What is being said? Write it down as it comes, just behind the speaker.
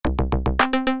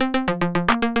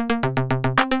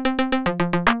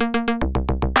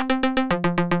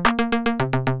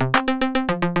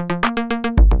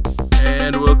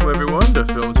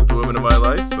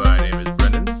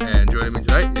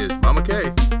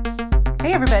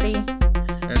Hey, everybody.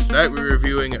 And tonight we're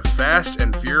reviewing Fast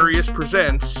and Furious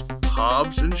Presents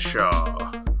Hobbs and Shaw,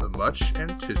 the much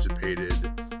anticipated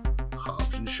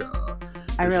Hobbs and Shaw.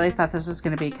 I really thought this was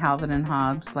going to be Calvin and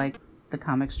Hobbes, like the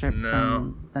comic strip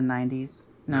from the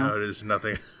 90s. No, it is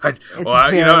nothing. I've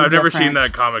never seen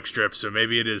that comic strip, so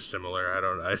maybe it is similar. I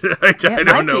don't know. I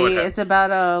don't know. It's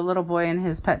about a little boy and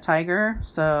his pet tiger,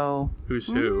 so... Who's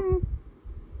who?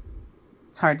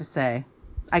 It's hard to say.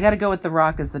 I got to go with The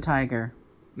Rock as the tiger.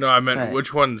 No, I meant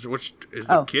which is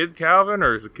the kid Calvin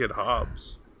or is the kid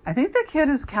Hobbs? I think the kid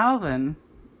is Calvin.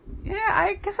 Yeah,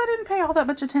 I guess I didn't pay all that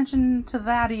much attention to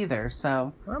that either,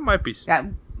 so... That might be... Yeah.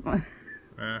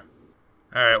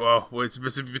 Alright, well,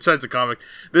 besides the comic,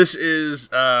 this is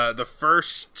the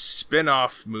first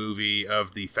spin-off movie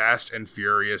of the Fast and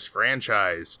Furious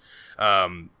franchise.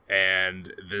 And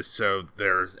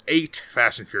there's 8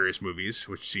 Fast and Furious movies,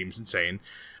 which seems insane.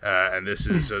 And this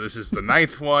is the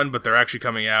 9th one, but they're actually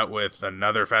coming out with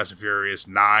another Fast and Furious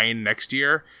 9 next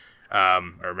year.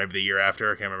 Or maybe the year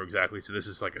after, I can't remember exactly. So this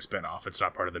is like a spin-off. It's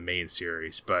not part of the main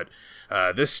series. But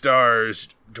this stars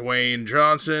Dwayne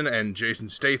Johnson and Jason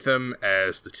Statham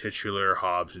as the titular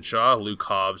Hobbs and Shaw, Luke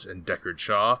Hobbs and Deckard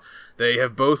Shaw. They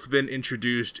have both been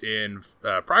introduced in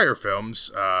prior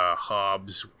films.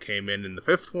 Hobbs came in the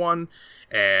 5th one,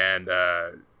 and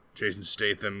Jason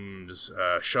Statham's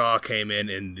Shaw came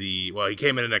in he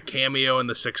came in a cameo in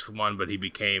the 6th one, but he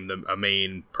became a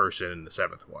main person in the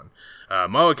 7th one.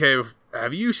 Moake,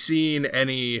 have you seen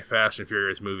any Fast and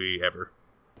Furious movie ever?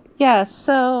 Yeah,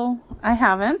 so I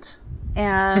haven't,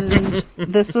 and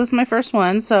this was my first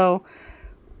one, so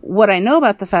what I know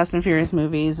about the Fast and Furious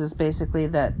movies is basically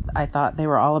that I thought they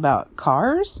were all about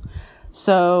cars,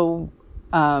 so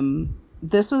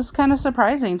this was kind of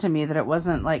surprising to me that it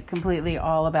wasn't like completely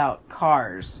all about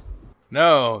cars.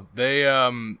 No, they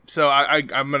so I'm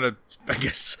gonna, I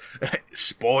guess,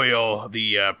 spoil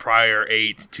the prior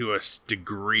 8 to a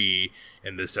degree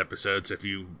in this episode. So if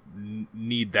you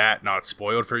need that not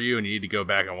spoiled for you and you need to go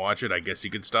back and watch it, I guess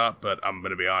you could stop. But I'm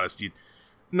gonna be honest,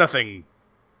 nothing.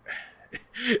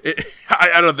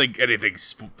 I don't think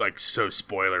anything's like so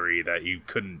spoilery that you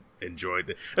couldn't enjoy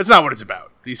it. That's not what it's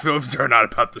about. These films are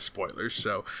not about the spoilers.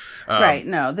 So right,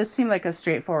 no, this seemed like a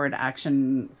straightforward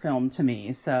action film to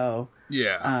me. So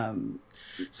yeah.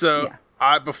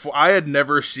 I had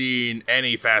never seen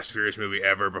any Fast and Furious movie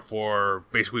ever before.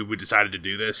 Basically, we decided to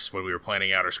do this when we were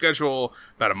planning out our schedule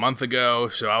about a month ago.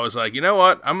 So I was like, you know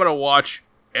what? I'm gonna watch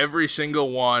every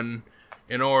single one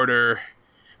in order.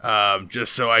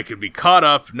 Just so I could be caught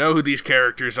up, know who these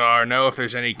characters are, know if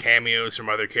there's any cameos from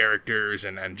other characters,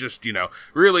 and just,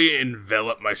 really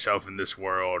envelop myself in this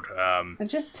world. And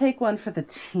just take one for the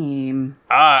team.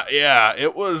 Yeah,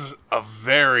 it was a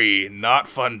very not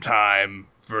fun time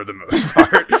for the most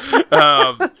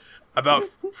part. About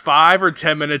 5 or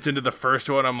 10 minutes into the first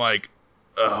one, I'm like,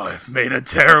 oh, I've made a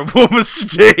terrible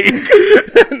mistake.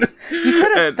 You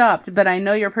could have stopped, but I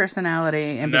know your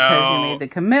personality, and because you made the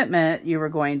commitment, you were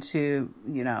going to,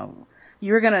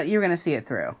 you were gonna see it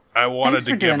through. I wanted Thanks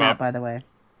to for give doing up. that, by the way.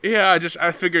 Yeah,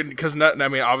 I figured because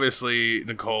obviously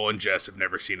Nicole and Jess have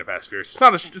never seen a Fast and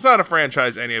Furious. It's not a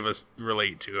franchise any of us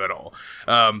relate to at all.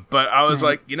 But I was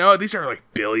like, these are like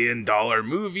 $1 billion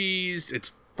movies.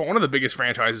 It's one of the biggest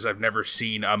franchises I've never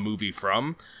seen a movie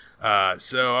from.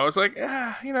 So I was like,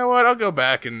 you know what? I'll go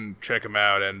back and check them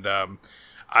out. And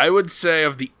I would say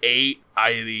of the 8,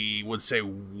 I would say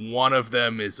one of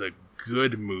them is a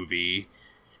good movie,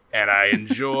 and I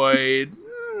enjoyed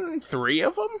 3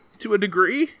 of them to a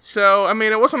degree. So, I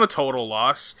mean, it wasn't a total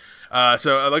loss.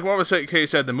 So, like what Kay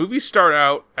said, the movies start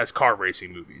out as car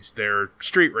racing movies. They're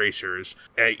street racers.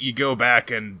 You go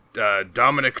back and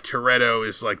Dominic Toretto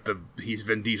is he's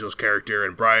Vin Diesel's character,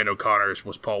 and Brian O'Connor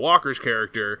was Paul Walker's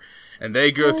character, and they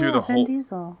go through the whole... Vin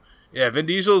Diesel. Yeah, Vin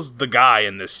Diesel's the guy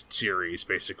in this series,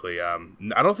 basically. I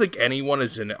don't think anyone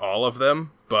is in all of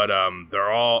them, but a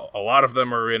lot of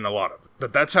them are in a lot of them.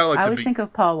 But that's how, I always think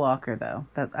of Paul Walker, though.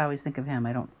 I always think of him.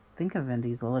 I don't think of Vin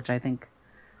Diesel, which I think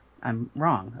I'm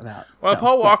wrong about. Well,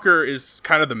 Paul Walker is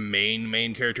kind of the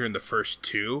main character in the first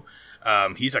 2.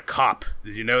 He's a cop.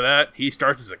 Did you know that? He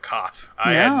starts as a cop.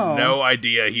 I had no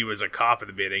idea he was a cop at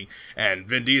the beginning. And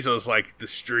Vin Diesel is like the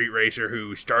street racer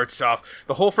who starts off.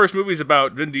 The whole first movie is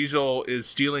about Vin Diesel is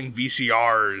stealing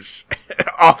VCRs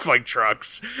off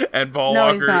trucks, and Paul Walker.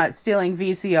 No, he's not stealing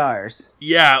VCRs.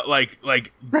 Yeah, like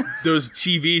those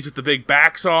TVs with the big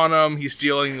backs on them. He's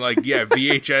stealing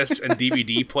VHS and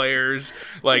DVD players.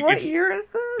 What year is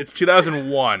this? It's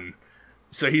 2001.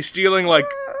 So he's stealing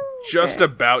just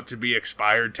about to be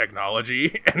expired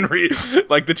technology, and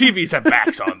like the TVs have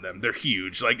backs on them. They're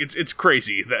huge. Like it's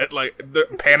crazy that like the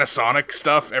Panasonic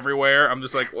stuff everywhere. I'm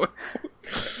just like, what?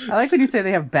 I like when you say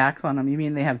they have backs on them. You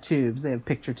mean they have tubes? They have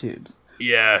picture tubes.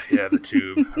 Yeah, the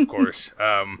tube, of course.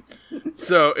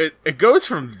 So it goes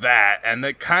from that, and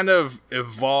that kind of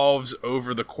evolves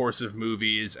over the course of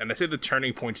movies. And I say the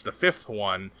turning point's the fifth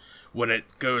one, when it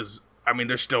goes. I mean,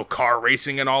 there's still car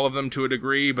racing in all of them to a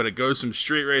degree, but it goes from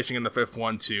street racing in the fifth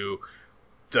one to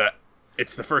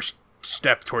it's the first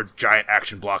step towards giant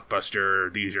action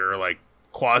blockbuster. These are like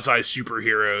quasi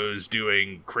superheroes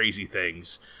doing crazy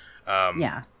things.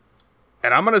 Yeah.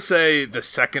 And I'm gonna say the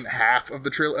second half of the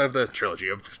trilogy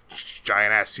of the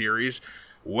giant ass series,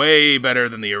 way better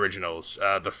than the originals.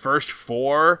 The first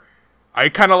four, I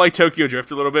kind of like Tokyo Drift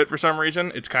a little bit for some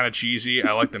reason. It's kind of cheesy.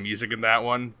 I like the music in that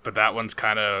one, but that one's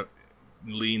kind of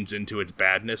leans into its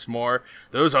badness more.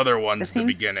 Those other ones at the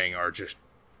beginning are just,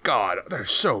 God, they're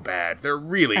so bad. They're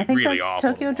really, really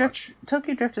awful.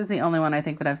 Tokyo Drift is the only one I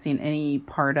think that I've seen any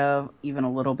part of, even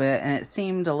a little bit, and it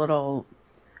seemed a little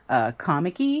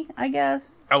comic-y, I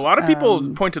guess. A lot of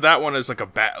people point to that one as like a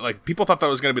bad, like people thought that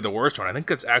was going to be the worst one. I think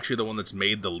that's actually the one that's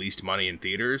made the least money in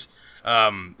theaters.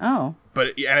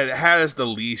 But it has the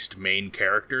least main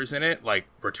characters in it, like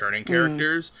returning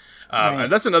characters. Right.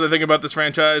 And that's another thing about this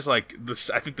franchise. Like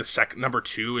I think the number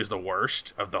 2 is the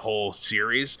worst of the whole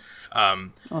series.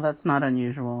 Well, that's not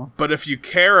unusual. But if you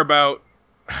care about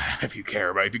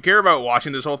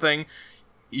watching this whole thing,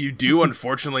 you do,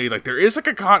 unfortunately, like, there is, like,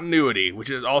 a continuity, which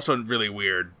is also really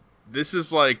weird. This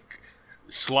is, like,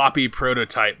 sloppy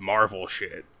prototype Marvel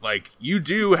shit. Like, you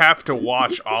do have to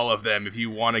watch all of them if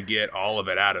you want to get all of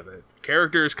it out of it.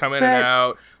 Characters come in and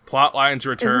out, plot lines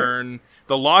return.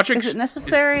 The logic is it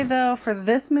necessary, though, for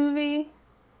this movie?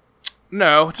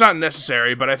 No, it's not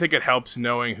necessary, but I think it helps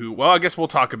knowing who... Well, I guess we'll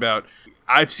talk about...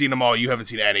 I've seen them all, you haven't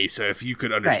seen any, so if you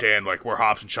could understand like where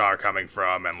Hobbs and Shaw are coming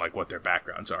from and like what their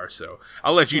backgrounds are, so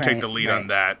I'll let you take the lead on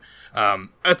that.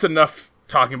 That's enough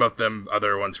talking about them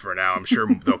other ones for now. I'm sure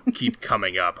they'll keep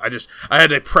coming up. I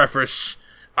had to preface,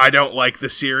 I don't like the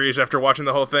series after watching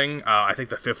the whole thing. I think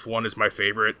the fifth one is my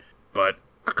favorite, but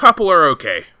a couple are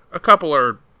okay. But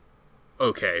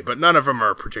none of them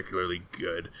are particularly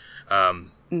good.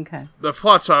 Okay. The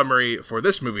plot summary for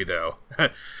this movie, though...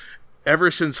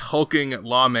 Ever since hulking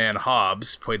lawman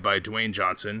Hobbs, played by Dwayne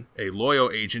Johnson, a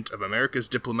loyal agent of America's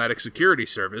Diplomatic Security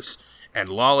Service, and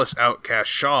lawless outcast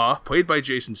Shaw, played by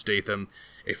Jason Statham,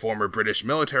 a former British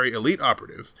military elite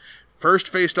operative, first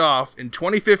faced off in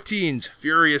 2015's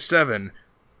Furious 7,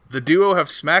 the duo have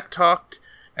smack-talked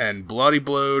and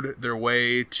bloody-blowed their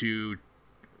way to...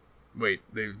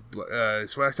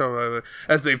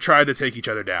 as they've tried to take each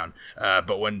other down.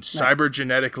 But when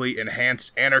cybergenetically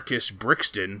enhanced anarchist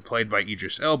Brixton, played by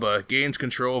Idris Elba, gains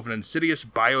control of an insidious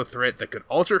bio-threat that could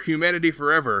alter humanity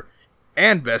forever,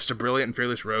 and best a brilliant and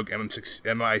fearless rogue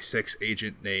MI6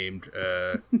 agent named,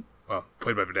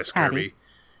 played by Vanessa Kirby.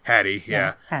 Hattie.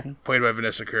 Played by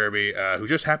Vanessa Kirby, who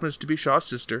just happens to be Shaw's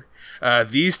sister.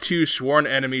 These two sworn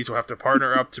enemies will have to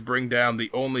partner up to bring down the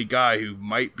only guy who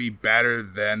might be badder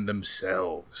than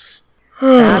themselves.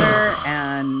 Badder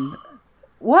and...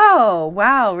 Whoa,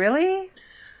 wow, really?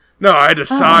 No, I had to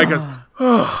sigh because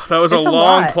that was a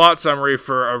long plot summary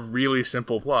for a really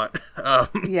simple plot.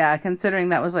 Yeah, considering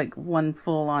that was like one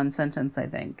full-on sentence, I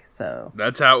think. So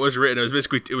that's how it was written.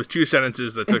 It was 2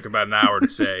 sentences that took about an hour to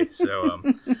say. So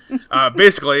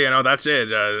basically, that's it.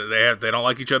 They don't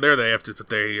like each other. They have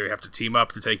to team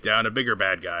up to take down a bigger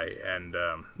bad guy. And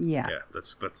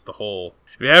that's the whole.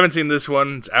 If you haven't seen this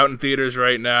one, it's out in theaters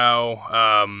right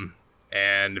now.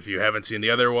 And if you haven't seen the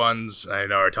other ones, I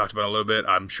know I talked about it a little bit.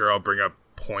 I'm sure I'll bring up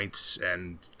points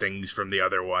and things from the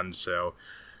other ones. So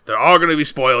they're all going to be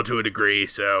spoiled to a degree.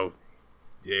 So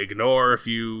ignore if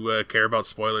you care about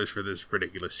spoilers for this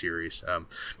ridiculous series.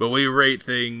 But we rate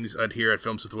things here at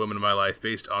Films with the Women in My Life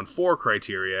based on 4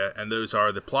 criteria. And those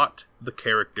are the plot, the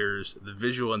characters, the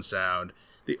visual and sound,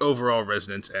 the overall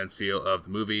resonance and feel of the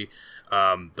movie.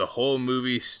 The whole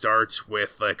movie starts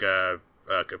with like a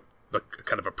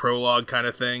kind of a prologue kind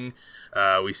of thing.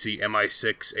 We see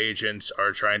MI6 agents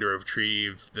are trying to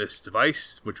retrieve this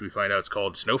device, which we find out is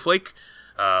called Snowflake.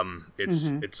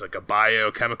 It's like a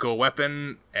biochemical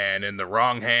weapon, and in the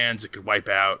wrong hands, it could wipe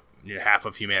out half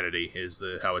of humanity. Is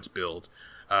how it's billed.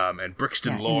 And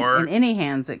Brixton lore. In any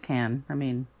hands, it can. I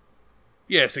mean,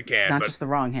 yes, it can. Not just the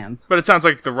wrong hands. But it sounds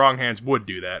like the wrong hands would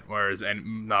do that, whereas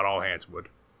not all hands would.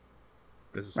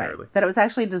 Necessarily. Right. That it was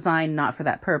actually designed not for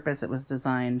that purpose. It was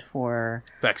designed for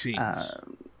vaccines,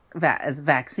 as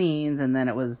vaccines, and then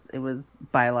it was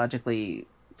biologically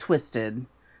twisted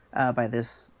by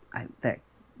this that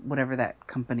whatever that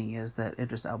company is that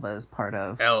Idris Elba is part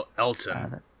of.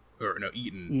 Elton. Or no,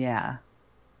 Eaton. Yeah.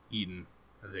 Eaton,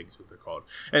 I think is what they're called.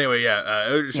 Anyway,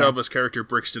 Idris Elba's character,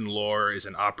 Brixton Lore, is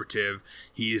an operative.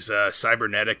 He's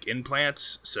cybernetic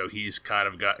implants, so he's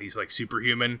like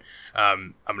superhuman.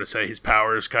 I'm going to say his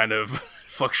powers kind of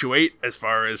fluctuate as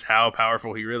far as how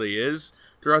powerful he really is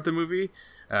throughout the movie.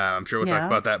 I'm sure we'll talk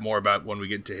about that more about when we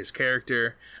get into his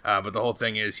character. But the whole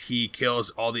thing is he kills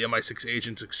all the MI6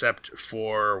 agents except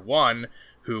for one,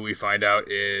 who we find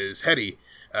out is Hattie.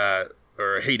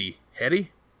 Hattie,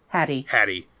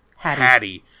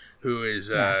 who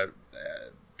is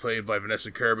played by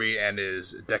Vanessa Kirby and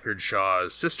is Deckard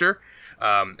Shaw's sister.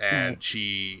 And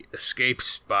she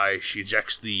escapes she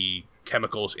ejects the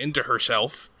chemicals into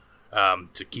herself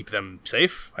to keep them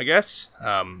safe, I guess.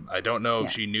 I don't know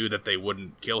if she knew that they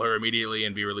wouldn't kill her immediately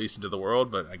and be released into the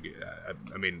world, but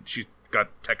I mean, she's got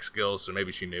tech skills, so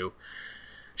maybe she knew.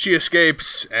 She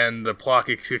escapes, and the plot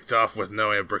gets kicked off with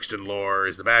knowing Brixton Lore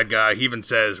is the bad guy. He even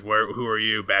says, "Who are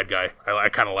you, bad guy?" I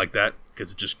kind of like that,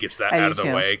 because it just gets that out of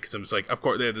the way, because I'm just like, of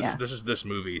course, this is this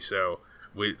movie, so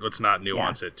let's not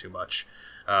nuance it too much.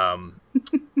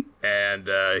 And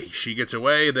she gets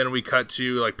away. Then we cut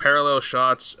to like parallel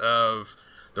shots of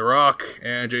The Rock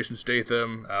and Jason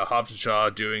Statham, Hobbs and Shaw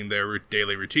doing their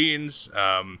daily routines.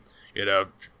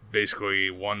 Basically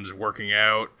one's working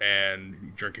out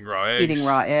and drinking raw eggs. Eating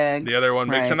raw eggs. The other one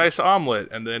makes a nice omelet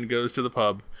and then goes to the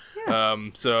pub. Yeah.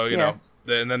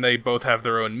 And then they both have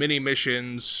their own mini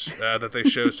missions that they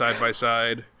show side by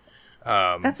side.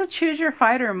 That's a choose your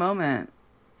fighter moment.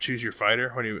 Choose your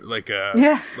fighter? When you like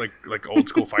old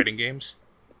school fighting games?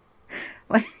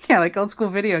 Like old school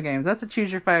video games. That's a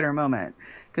choose your fighter moment,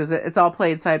 because it's all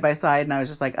played side by side, and I was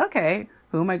just like, okay,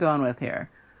 who am I going with here?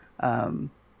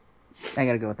 I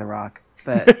gotta go with The Rock,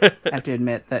 but I have to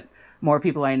admit that more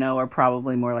people I know are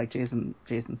probably more like Jason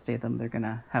Statham. They're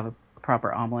gonna have a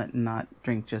proper omelet and not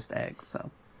drink just eggs. So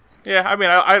yeah, I mean,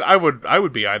 I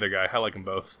would be either guy. I like them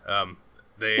both.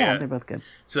 They're both good.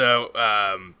 So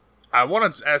I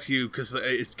wanted to ask you, because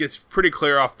it gets pretty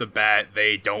clear off the bat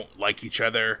they don't like each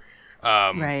other,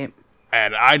 right?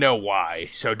 And I know why.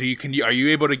 So are you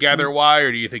able to gather why,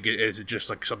 or do you think is it just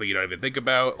like something you don't even think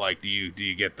about? Like, do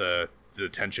you get the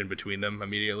tension between them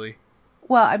immediately?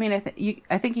 Well, I mean, I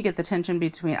think you get the tension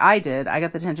between. I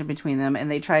got the tension between them, and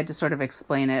they tried to sort of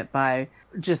explain it by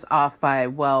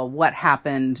what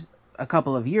happened a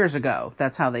couple of years ago.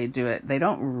 That's how they do it. They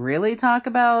don't really talk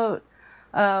about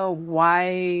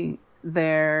why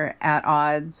they're at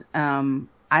odds.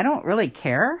 I don't really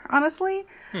care, honestly.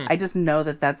 I just know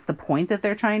that that's the point that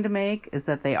they're trying to make, is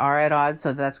that they are at odds.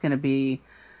 So that's going to be,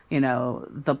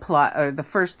 the plot, or the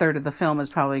first third of the film is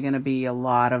probably going to be a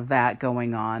lot of that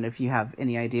going on. If you have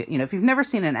any idea, if you've never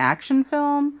seen an action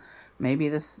film, maybe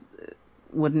this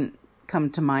wouldn't come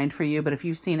to mind for you. But if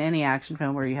you've seen any action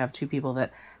film where you have two people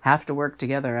that have to work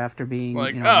together after being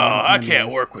like, I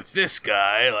can't work with this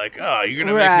guy. Like, you're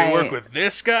gonna make me work with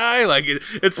this guy. Like,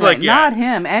 it's right, like, not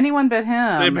him, anyone but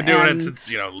him. They've been doing it since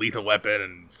Lethal Weapon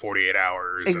and 48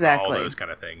 Hours, exactly, and all those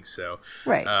kind of things. So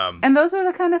right, and those are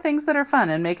the kind of things that are fun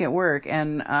and make it work.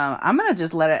 And I'm gonna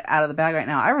just let it out of the bag right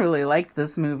now. I really liked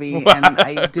this movie, and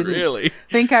I didn't really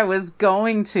think I was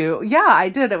going to. Yeah, I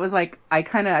did. It was like I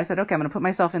said, okay, I'm gonna put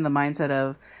myself in the mindset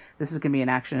of, this is going to be an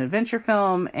action-adventure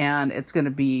film, and it's going to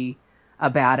be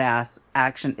a badass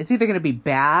action. It's either going to be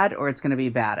bad or it's going to be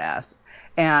badass.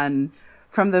 And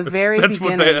from the very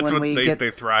beginning, they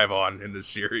thrive on in this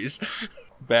series.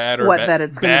 Bad or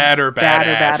badass.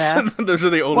 Those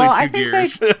are the only two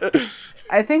gears.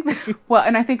 I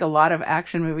think a lot of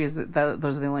action movies,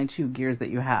 those are the only two gears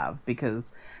that you have,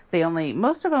 because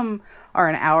most of them are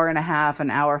an hour and a half, an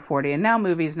hour 40, and now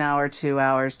movies are 2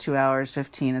 hours, 2 hours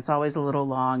 15. It's always a little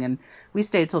long, and we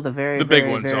stay till the very, big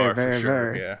very, ones very, are very, for sure,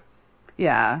 very, yeah.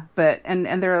 Yeah, but and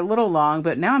they're a little long,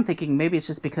 but now I'm thinking maybe it's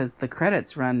just because the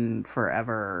credits run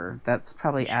forever. That's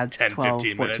probably adds 10, 12,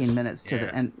 14 minutes to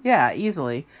the end. Yeah,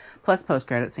 easily. Plus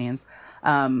post-credit scenes.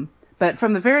 But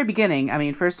from the very beginning, I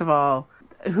mean, first of all,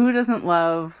 who doesn't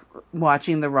love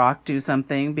watching The Rock do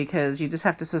something? Because you just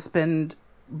have to suspend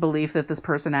belief that this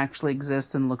person actually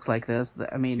exists and looks like this.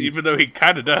 I mean, even though he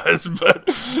kind of does, but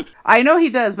I know he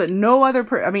does, but no other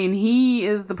he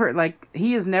is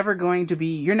he is never going to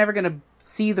be, you're never going to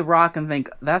see The Rock and think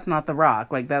that's not The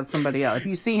Rock, like that's somebody else. If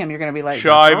you see him, you're going to be like,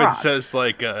 Shaw even says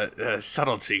like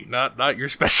subtlety, not your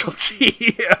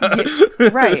specialty.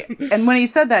 Right. And when he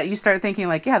said that, you start thinking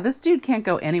like, yeah, this dude can't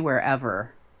go anywhere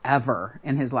ever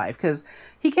in his life, because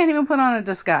he can't even put on a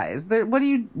disguise.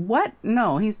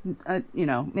 No, he's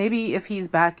maybe if he's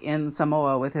back in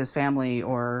Samoa with his family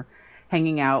or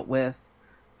hanging out with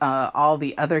all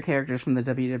the other characters from the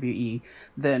WWE,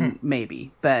 then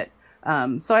maybe. But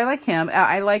so I like him.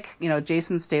 I like,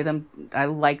 Jason Statham. I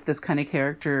like this kind of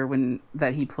character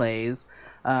that he plays,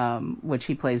 which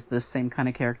he plays this same kind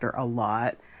of character a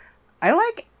lot. I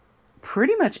like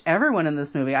pretty much everyone in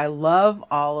this movie. I love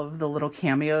all of the little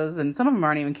cameos, and some of them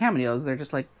aren't even cameos. They're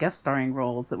just like guest starring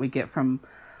roles that we get from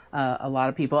a lot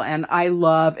of people. And I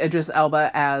love Idris Elba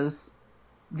as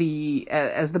the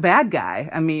bad guy.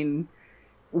 I mean,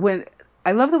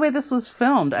 I love the way this was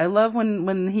filmed. I love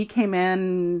when he came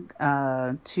in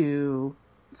to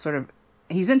sort of,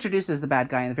 he's introduced as the bad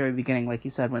guy in the very beginning, like you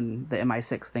said, when the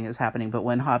MI6 thing is happening. But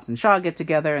when Hobbs and Shaw get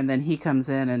together, and then he comes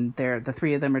in, and the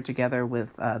three of them are together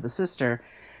with the sister.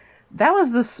 That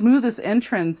was the smoothest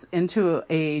entrance into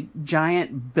a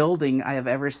giant building I have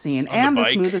ever seen, and the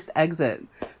smoothest exit.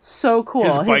 So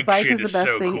cool. His bike is the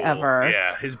best thing ever.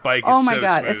 Yeah, his bike is oh my so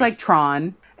god, smooth. It's like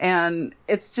Tron, and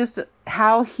it's just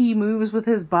how he moves with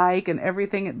his bike and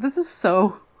everything. This is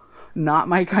so not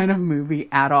my kind of movie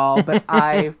at all, but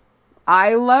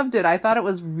I loved it. I thought it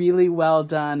was really well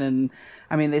done, and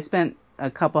I mean, they spent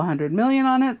a couple $100 million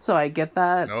on it, so I get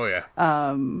that. Oh yeah.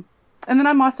 And then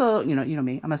I'm also, you know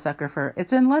me, I'm a sucker for,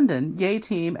 it's in London, yay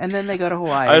team, and then they go to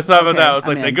Hawaii. I thought about that. I was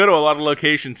like, they go to a lot of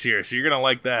locations here, so you're going to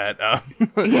like that.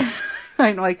 Yeah.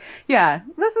 I'm like, yeah,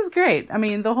 this is great. I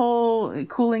mean, the whole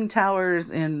cooling towers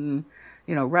in,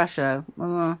 Russia,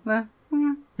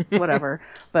 whatever.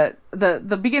 But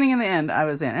the beginning and the end I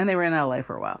was in, and they were in LA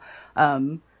for a while.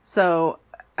 So,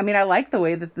 I mean, I like the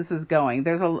way that this is going.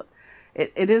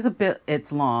 It is a bit,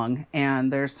 it's long,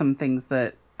 and there's some things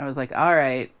that I was like, all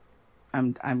right,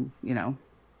 I'm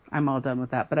all done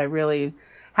with that. But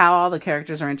how all the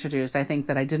characters are introduced, I think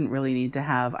that I didn't really need to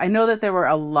have. I know that there were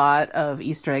a lot of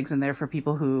Easter eggs in there for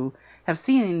people who have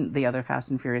seen the other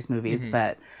Fast and Furious movies,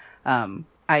 but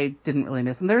I didn't really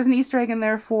miss them. There was an Easter egg in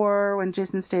there for when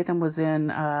Jason Statham was in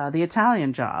The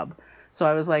Italian Job. So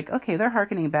I was like, okay, they're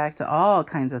hearkening back to all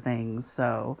kinds of things.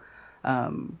 So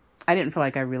I didn't feel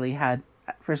like I really had.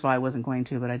 First of all, I wasn't going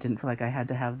to, but I didn't feel like I had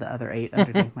to have the other 8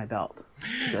 underneath my belt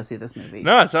to go see this movie.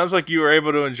 No, it sounds like you were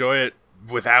able to enjoy it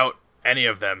without any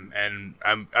of them, and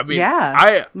I mean,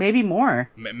 yeah, maybe more.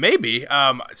 Maybe.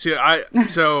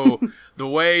 So the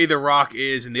way The Rock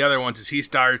is in the other ones is he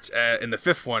starts in the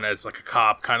 5th one as like a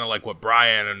cop, kind of like what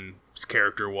Brian's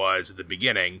character was at the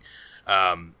beginning,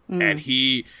 and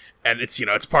it's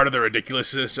it's part of the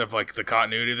ridiculousness of like the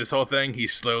continuity of this whole thing. He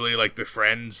slowly like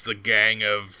befriends the gang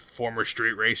of former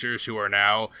street racers who are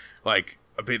now like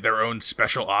their own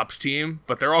special ops team,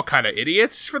 but they're all kind of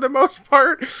idiots for the most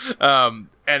part.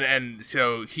 And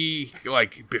so he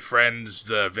like befriends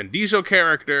the Vin Diesel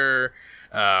character,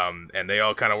 and they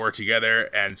all kind of work together,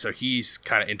 and so he's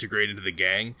kind of integrated into the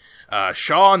gang.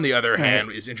 Shaw, on the other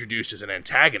hand, is introduced as an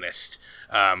antagonist.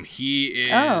 He is.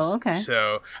 Oh, okay.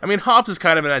 So, I mean, Hobbs is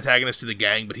kind of an antagonist to the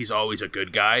gang, but he's always a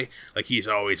good guy. Like, he's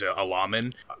always a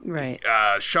lawman. Right.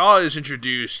 Shaw is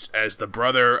introduced as the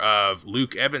brother of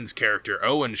Luke Evans' character,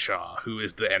 Owen Shaw, who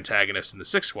is the antagonist in the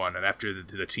 6th one. And after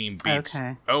the team beats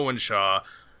Owen Shaw,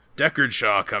 Deckard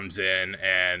Shaw comes in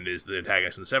and is the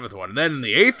antagonist in the 7th one. And then in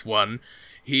the 8th one,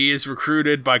 he is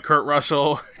recruited by Kurt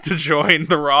Russell to join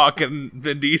The Rock and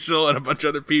Vin Diesel and a bunch of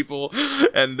other people,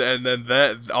 and then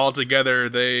that all together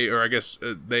they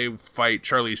fight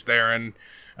Charlize Theron.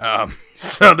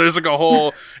 So there's like a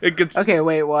whole. It gets okay.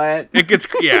 Wait, what? It gets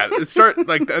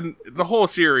the whole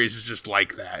series is just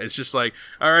like that. It's just like,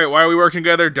 all right, why are we working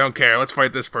together? Don't care. Let's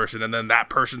fight this person, and then that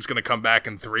person's gonna come back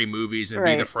in 3 movies and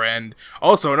be the friend.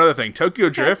 Also, another thing, Tokyo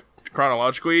Drift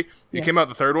chronologically, it came out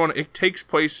the 3rd one. It takes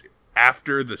place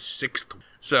after the 6th,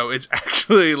 so it's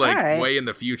actually like way in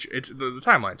the future. It's the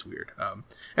timeline's weird.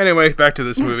 Anyway, back to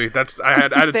this movie.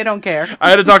 They don't care. I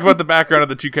had to talk about the background of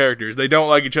the 2 characters. They don't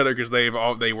like each other because they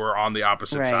were on the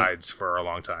opposite sides for a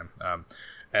long time.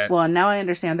 Well, now I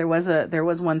understand. There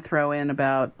was one throw in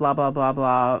about blah blah blah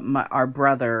blah our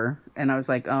brother, and I was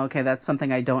like, oh, okay, that's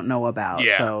something I don't know about.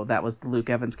 Yeah. So that was the Luke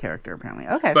Evans character, apparently.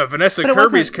 Okay, but Vanessa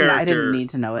Kirby's character, I didn't need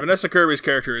to know it. Vanessa Kirby's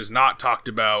character is not talked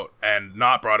about and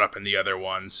not brought up in the other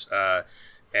ones.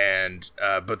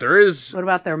 But there is. What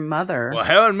about their mother? Well,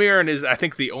 Helen Mirren is, I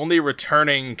think, the only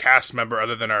returning cast member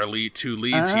other than our 2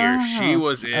 leads here. She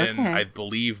was in, I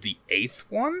believe, the 8th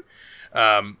one.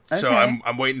 So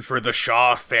I'm waiting for the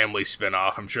Shaw family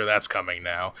spinoff. I'm sure that's coming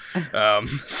now.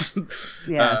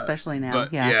 Yeah, especially now.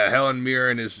 But Helen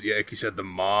Mirren is, like you said, the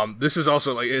mom. This is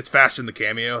also like, it's fast in the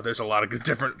cameo. There's a lot of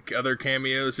different other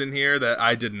cameos in here that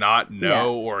I did not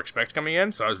know or expect coming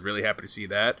in. So I was really happy to see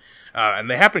that. And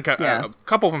they happen, a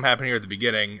couple of them happen here at the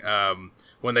beginning.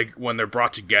 When they're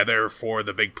brought together for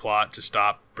the big plot to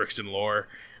stop Brixton Lore.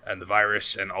 and the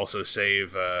virus, and also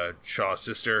save Shaw's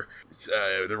sister.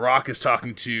 The Rock is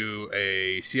talking to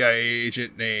a CIA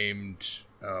agent named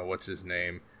what's his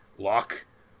name? Locke.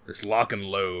 There's Locke and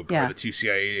Loeb are the two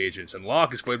CIA agents, and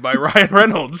Locke is played by Ryan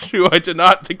Reynolds, who I did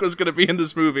not think was going to be in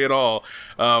this movie at all.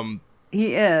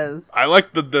 He is. I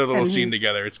like the little scene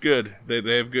together. It's good.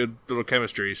 They have good little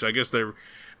chemistry. So I guess they're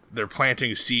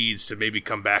planting seeds to maybe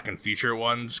come back in future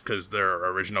ones because their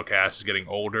original cast is getting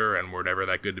older and were never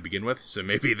that good to begin with. So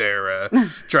maybe they're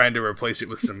trying to replace it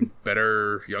with some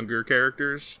better, younger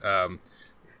characters.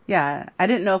 Yeah, I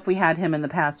didn't know if we had him in the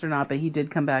past or not, but he did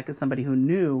come back as somebody who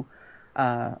knew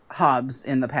Hobbs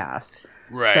in the past.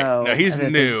 Right. So now he's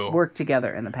new. Worked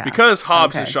together in the past. Because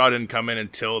Hobbs and Shaw didn't come in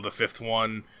until the 5th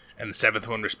one and the 7th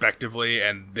one respectively,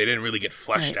 and they didn't really get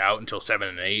fleshed out until 7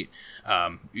 and 8.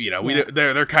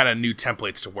 They're kind of new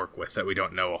templates to work with that we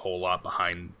don't know a whole lot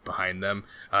behind them.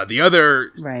 The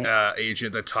other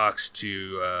agent that talks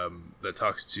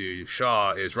to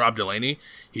Shaw is Rob Delaney.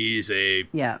 He's a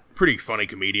pretty funny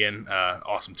comedian.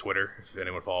 Awesome Twitter if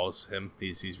anyone follows him.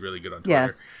 He's really good on Twitter.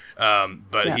 Yes.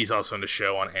 But he's also in the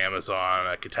show on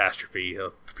Amazon, Catastrophe.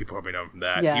 People probably know him from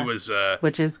that. Yeah. He was,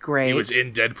 which is great. He was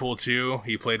in Deadpool 2.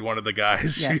 He played one of the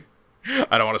guys. Yes.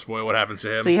 I don't want to spoil what happens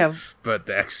to him. So you have, but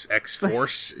the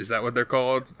X-Force, is that what they're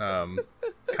called?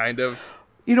 Kind of.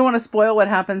 You don't want to spoil what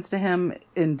happens to him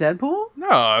in Deadpool? No,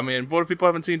 I mean, what if people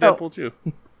haven't seen Deadpool 2?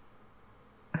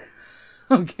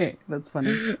 Okay, that's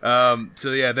funny.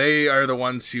 So yeah, they are the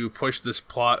ones who push this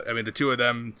plot. I mean, the two of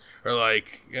them are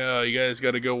like, you guys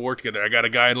got to go work together. I got a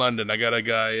guy in London. I got a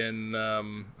guy in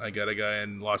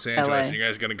Los Angeles. LA. And you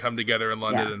guys going to come together in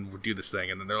London and do this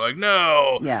thing. And then they're like,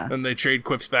 no. Yeah. And they trade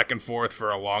quips back and forth for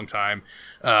a long time.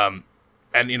 And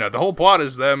the whole plot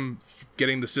is them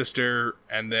getting the sister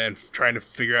and then trying to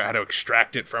figure out how to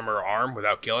extract it from her arm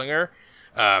without killing her.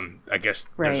 I guess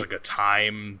there's like a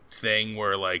time thing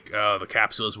where the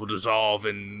capsules will dissolve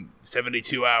in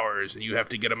 72 hours and you have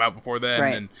to get them out before then.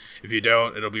 And if you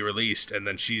don't, it'll be released. And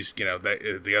then she's,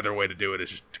 the other way to do it is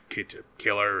just to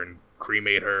kill her and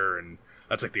cremate her. And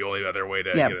that's like the only other way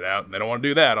to get it out. And they don't want to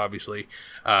do that, obviously.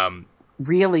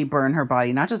 Really burn her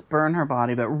body, not just burn her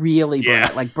body, but really burn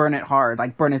it, like burn it hard,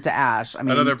 like burn it to ash. I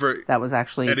mean, that was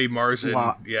actually Eddie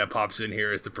Marsan. Pops in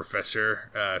here as the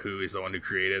professor, who is the one who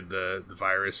created the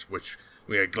virus, which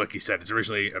like you said, it's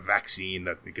originally a vaccine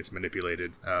that it gets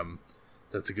manipulated.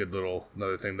 That's a good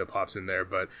another thing that pops in there.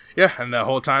 But yeah, and the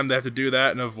whole time they have to do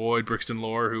that and avoid Brixton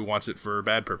Lore, who wants it for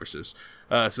bad purposes.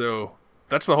 So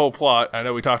that's the whole plot. I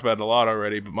know we talked about it a lot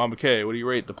already, but Mama Kay, what do you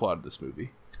rate the plot of this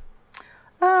movie?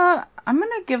 I'm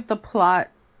gonna give the plot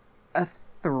a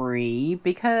 3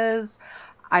 because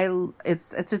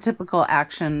it's a typical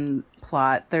action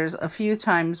plot. There's a few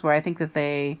times where I think that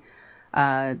they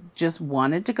just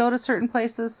wanted to go to certain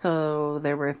places, so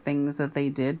there were things that they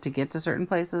did to get to certain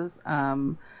places.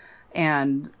 And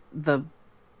some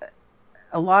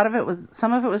of it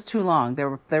was too long.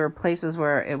 There were places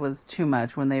where it was too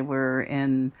much. When they were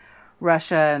in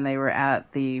Russia and they were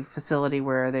at the facility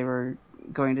where they were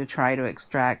going to try to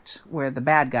extract, where the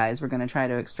bad guys were going to try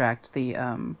to extract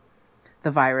the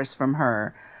virus from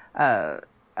her.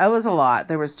 It was a lot.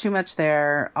 There was too much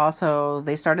there. Also,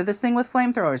 they started this thing with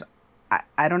flamethrowers.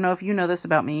 I don't know if you know this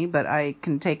about me, but I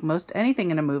can take most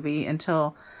anything in a movie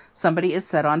until somebody is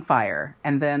set on fire,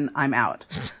 and then I'm out.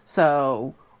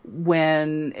 So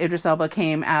when Idris Elba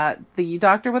came at the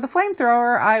doctor with a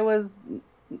flamethrower, I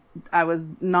was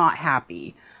not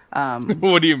happy.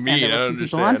 What do you mean? And there were some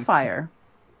people on fire.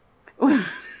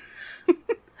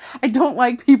 I don't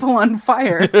like people on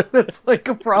fire. That's like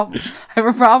a problem. I have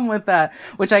a problem with that,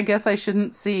 which I guess I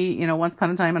shouldn't see. Once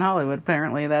Upon a Time in Hollywood.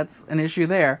 Apparently, that's an issue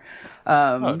there.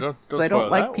 Don't so I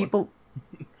don't like people.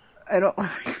 I don't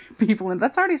like people, and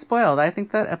that's already spoiled. I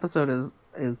think that episode is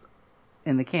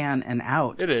in the can and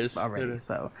out. It is already. It is.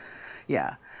 So,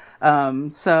 yeah.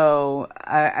 So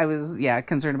I was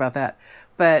concerned about that,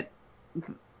 but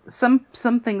some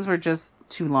things were just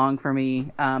too long for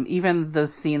me. Even the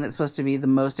scene that's supposed to be the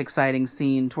most exciting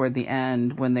scene toward the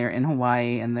end, when they're in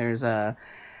Hawaii and there's a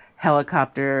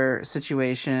helicopter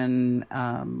situation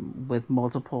with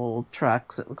multiple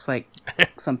trucks. It looks like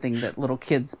something that little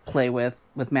kids play with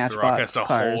Matchbox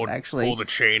cars. Pull the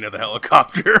chain of the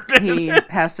helicopter. He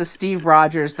has to Steve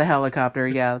Rogers the helicopter.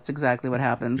 Yeah, that's exactly what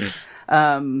happens.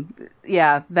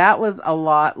 That was a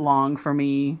lot long for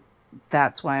me.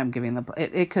 That's why I'm giving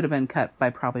it could have been cut by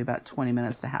probably about 20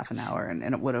 minutes to half an hour, and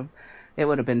it would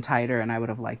have been tighter, and I would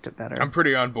have liked it better. I'm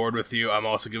pretty on board with you. I'm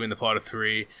also giving the plot a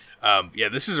 3.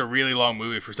 This is a really long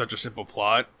movie for such a simple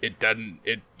plot.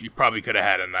 You probably could have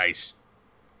had a nice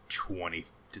 20,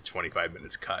 to 25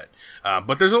 minutes cut.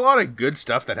 But there's a lot of good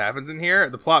stuff that happens in here.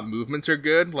 The plot movements are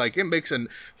good. Like, it makes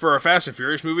for a Fast and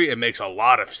Furious movie, it makes a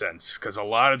lot of sense, because a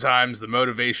lot of times the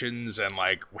motivations and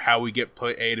like how we get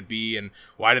put A to B, and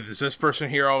why did this person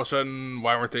here all of a sudden,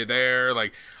 why weren't they there,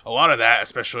 like a lot of that,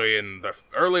 especially in the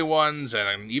early ones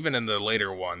and even in the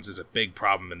later ones, is a big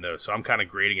problem in those. So I'm kind of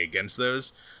grading against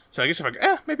those. So I guess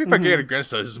maybe if I get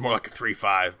against those, it's more like a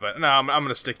 3-5. But no, I'm going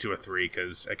to stick to a 3,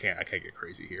 because I can't get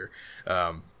crazy here.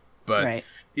 But right.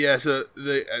 Yeah, so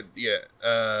where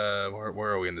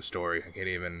are we in the story? I can't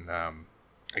even.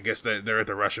 I guess they're at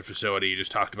the Russia facility. You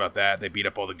just talked about that. They beat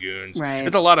up all the goons. Right.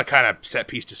 It's a lot of kind of set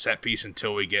piece to set piece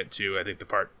until we get to, I think, the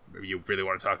part you really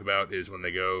want to talk about is when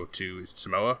they go to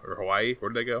Samoa or Hawaii.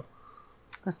 Where did they go?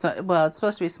 So, well, it's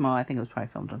supposed to be Samoa. I think it was probably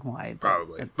filmed in Hawaii.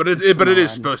 Probably, but it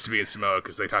is supposed to be in Samoa,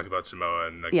 because they talk about Samoa,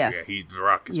 and like, yes. The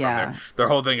Rock is from there. Their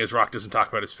whole thing is Rock doesn't talk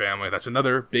about his family. That's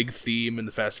another big theme in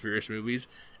the Fast and Furious movies.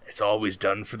 It's always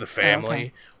done for the family.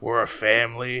 Okay. We're a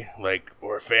family,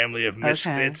 we're a family of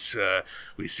misfits. Okay.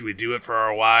 We do it for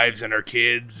our wives and our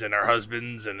kids and our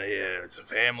husbands, and it's a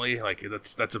family. Like,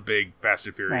 that's a big Fast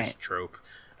and Furious trope.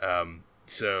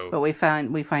 But we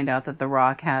find out that The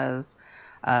Rock has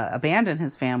abandoned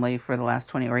his family for the last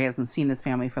 20, or he hasn't seen his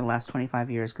family for the last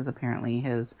 25 years, because apparently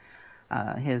his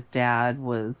dad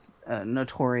was a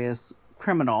notorious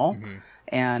criminal,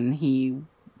 and he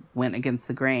went against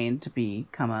the grain to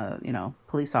become a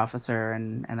police officer,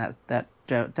 and that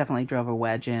definitely drove a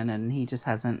wedge in, and he just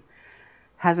hasn't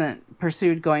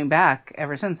pursued going back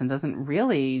ever since, and doesn't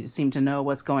really seem to know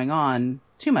what's going on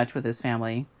too much with his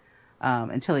family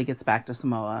until he gets back to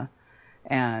Samoa.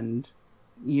 And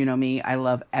you know me, I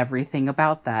love everything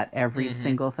about that. Every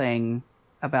single thing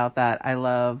about that. I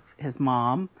love his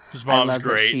mom. His mom's I love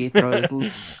great. That she throws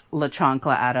la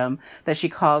chancla at him. That she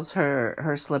calls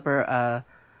her slipper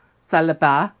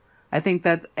salapa. I think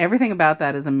that everything about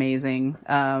that is amazing.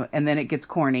 And then it gets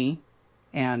corny,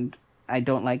 and I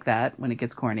don't like that when it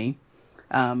gets corny.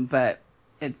 But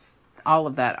it's all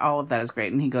of that is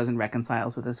great, and he goes and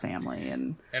reconciles with his family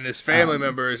and his family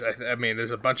members. I mean, there's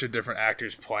a bunch of different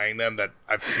actors playing them that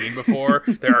I've seen before.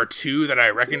 There are 2 that I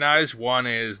recognize. One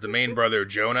is the main brother,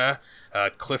 Jonah,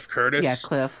 Cliff Curtis. Yeah,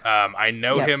 Cliff. I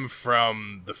know him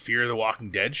from the Fear the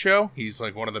Walking Dead show. He's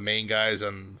like one of the main guys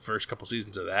on the first couple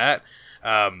seasons of that.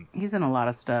 He's in a lot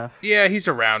of stuff. Yeah, he's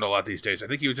around a lot these days. I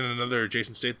think he was in another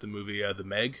Jason Statham movie, The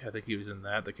Meg. I think he was in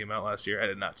that came out last year. I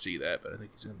did not see that, but I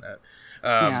think he's in that.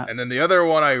 And then the other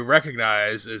one I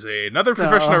recognize is another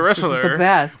professional wrestler. This is the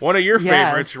best. One of your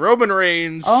favorites, Roman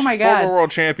Reigns. Oh my God, former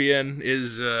world champion,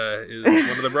 is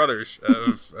one of the brothers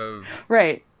of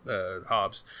right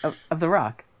Hobbs of The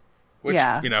Rock. Which,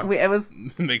 it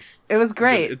was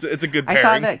great. It's a good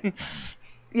pairing.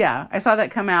 I saw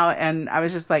that come out, and I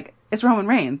was just like, it's Roman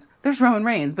Reigns. There's Roman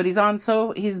Reigns, but he's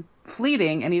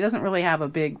fleeting, and he doesn't really have a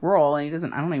big role, and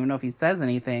I don't even know if he says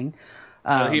anything.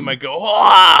 He might go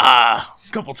a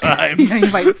couple times.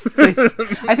 He might say,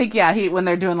 I think when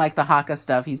they're doing like the haka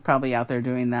stuff, he's probably out there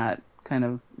doing that kind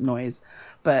of noise.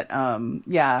 But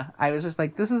I was just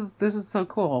like, this is so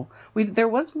cool. There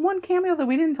was one cameo that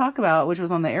we didn't talk about, which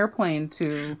was on the airplane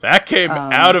to that came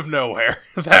out of nowhere.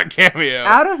 That cameo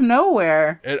out of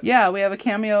nowhere. We have a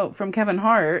cameo from Kevin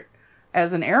Hart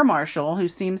as an air marshal who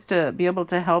seems to be able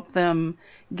to help them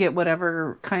get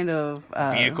whatever kind of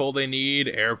vehicle they need,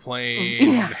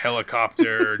 airplane,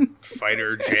 helicopter,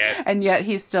 fighter jet. And yet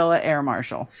he's still an air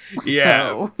marshal.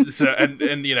 Yeah. So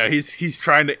and he's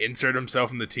trying to insert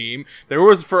himself in the team. There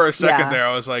was for a second there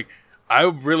I was like,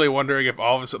 I'm really wondering if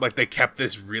all of a sudden, they kept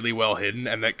this really well hidden,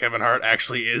 and that Kevin Hart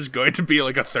actually is going to be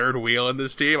like a third wheel in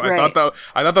this team. Right. I thought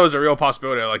that was a real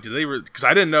possibility. Like, did they? Because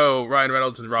I didn't know Ryan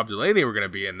Reynolds and Rob Delaney were going to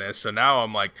be in this, so now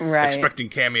I'm like expecting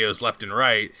cameos left and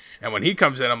right. And when he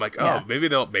comes in, I'm like, maybe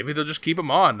they'll just keep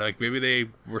him on. Like, maybe they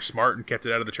were smart and kept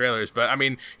it out of the trailers. But I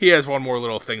mean, he has one more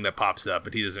little thing that pops up,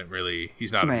 but he's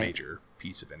not a major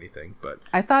piece of anything. But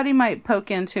I thought he might poke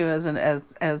into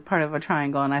as part of a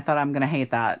triangle, and I thought I'm gonna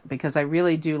hate that, because I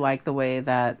really do like the way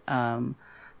that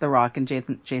The Rock and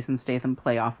Jason Statham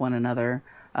play off one another.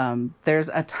 There's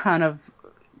a ton of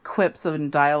quips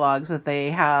and dialogues that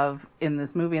they have in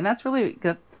this movie, and that's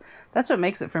what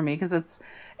makes it for me, because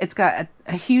it's got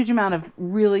a huge amount of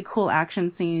really cool action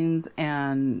scenes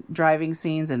and driving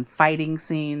scenes and fighting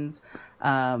scenes,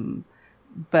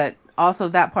 but also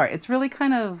that part, it's really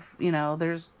kind of,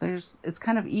 it's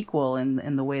kind of equal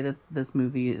in the way that this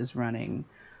movie is running,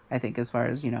 I think, as far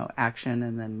as, action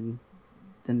and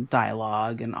then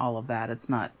dialogue and all of that. It's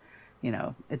not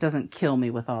it doesn't kill me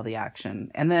with all the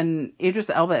action. And then Idris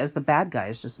Elba as the bad guy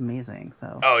is just amazing.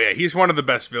 So oh yeah, he's one of the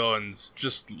best villains.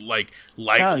 Just likable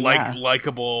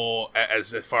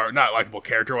as far, not likable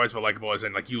character wise, but likable as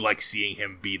in like you like seeing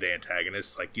him be the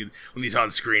antagonist. Like when he's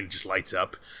on screen, it just lights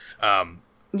up.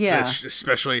 Yeah,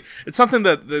 especially it's something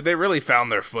that they really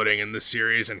found their footing in this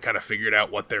series and kind of figured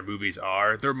out what their movies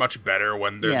are. They're much better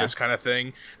when they're this kind of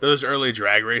thing. Those early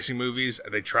drag racing movies,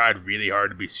 they tried really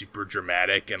hard to be super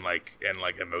dramatic and like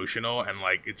emotional, and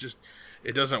like it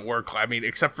doesn't work. I mean,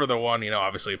 except for the one,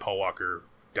 obviously Paul Walker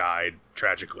died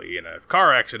tragically in a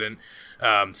car accident.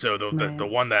 So the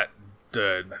one that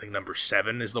I think number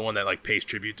 7 is the one that like pays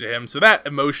tribute to him. So that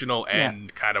emotional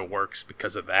end kind of works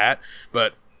because of that,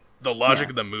 but the logic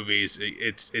of the movies,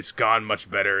 it's gone much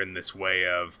better in this way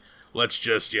of let's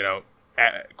just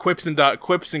quips and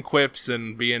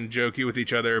being jokey with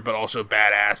each other, but also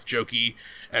badass jokey,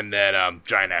 and then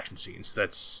giant action scenes.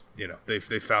 That's they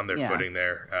found their footing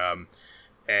there.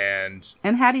 And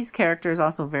Hattie's character is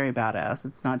also very badass.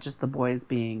 It's not just the boys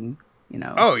being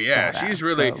oh yeah, badass, she's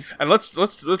really so. And let's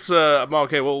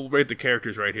okay, we'll rate the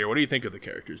characters right here. What do you think of the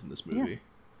characters in this movie? Yeah.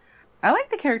 I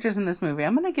like the characters in this movie.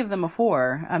 I'm going to give them a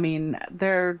 4. I mean,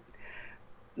 they're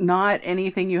not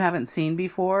anything you haven't seen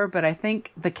before, but I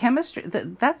think the chemistry,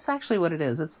 that's actually what it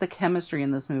is. It's the chemistry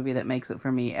in this movie that makes it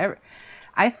for me.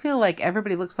 I feel like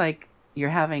everybody looks like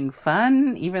you're having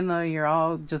fun, even though you're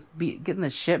all just getting the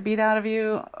shit beat out of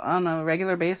you on a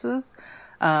regular basis.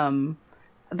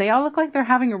 They all look like they're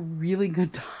having a really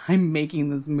good time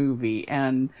making this movie,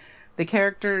 and the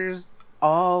characters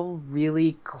all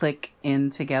really click in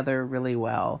together really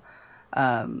well.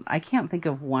 I can't think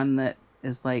of one that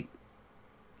is like,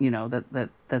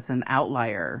 that's an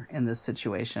outlier in this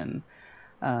situation.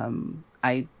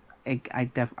 I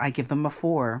give them a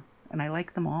 4, and I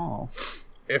like them all.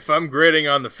 If I'm grading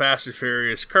on the Fast and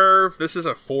Furious curve, this is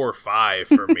a 4-5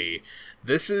 for me.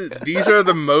 These are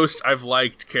the most I've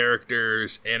liked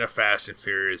characters in a Fast and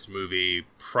Furious movie,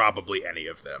 probably any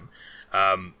of them.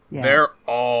 They're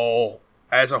all,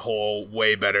 as a whole,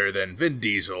 way better than Vin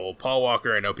Diesel. Paul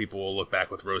Walker, I know people will look back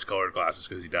with rose-colored glasses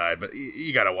because he died, but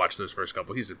you got to watch those first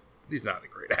couple. He's not a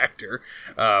great actor.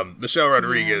 Michelle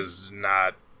Rodriguez,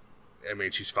 not. I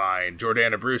mean, she's fine.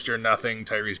 Jordana Brewster, nothing.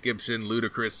 Tyrese Gibson,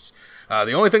 ludicrous.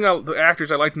 The only thing the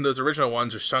actors I liked in those original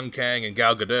ones are Sung Kang and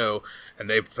Gal Gadot, and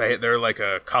they're like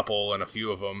a couple in a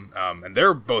few of them, and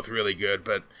they're both really good.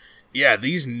 But yeah,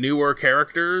 these newer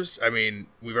characters, I mean,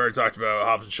 we've already talked about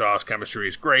Hobbs and Shaw's chemistry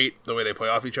is great, the way they play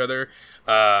off each other.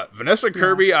 Vanessa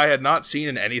Kirby, I had not seen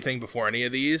in anything before any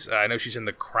of these. I know she's in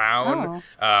The Crown.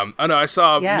 No, I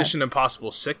saw Mission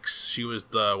Impossible 6. She was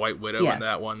the White Widow in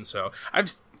that one, so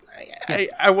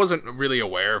I wasn't really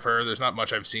aware of her. There's not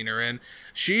much I've seen her in.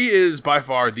 She is by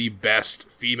far the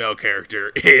best female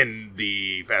character in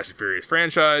the Fast and Furious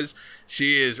franchise.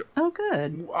 She is... Oh,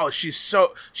 good. Oh,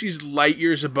 she's light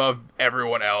years above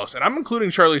everyone else. And I'm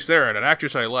including Charlize Theron, an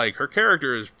actress I like. Her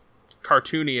character is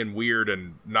cartoony and weird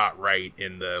and not right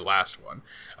in the last one.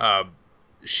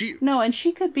 No, and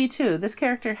she could be too. This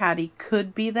character, Hattie,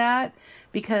 could be that.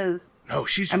 Because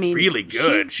she's really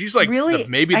good. She's like really,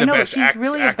 maybe the best she's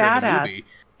really a badass. In the movie.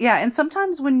 Yeah, and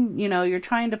sometimes when you're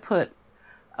trying to put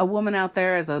a woman out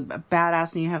there as a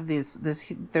badass, and you have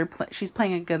she's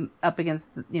playing up against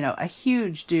a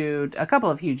huge dude, a couple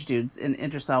of huge dudes in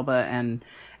Idris Elba and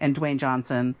Dwayne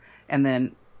Johnson, and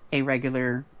then a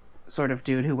regular sort of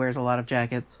dude who wears a lot of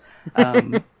jackets.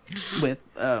 With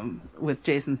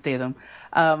Jason Statham.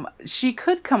 She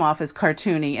could come off as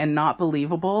cartoony and not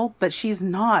believable, but she's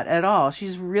not at all.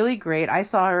 She's really great. I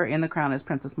saw her in The Crown as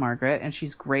Princess Margaret, and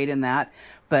she's great in that,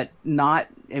 but not,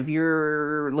 if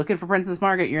you're looking for Princess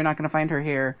Margaret, you're not going to find her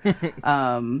here.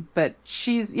 But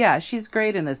she's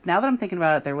great in this. Now that I'm thinking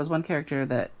about it, there was one character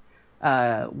that,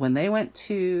 when they went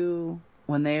to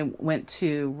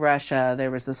Russia,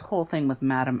 there was this whole thing with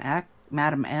Madame M.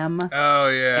 Oh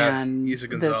yeah, and Isa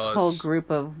Gonzalez. This whole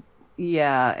group of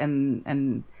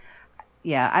and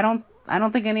I don't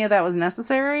think any of that was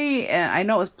necessary. And I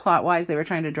know it was plot wise; they were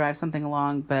trying to drive something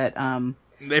along, but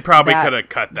they probably could have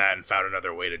cut that and found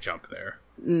another way to jump there.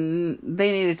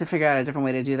 They needed to figure out a different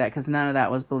way to do that because none of that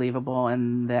was believable,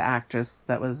 and the actress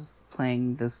that was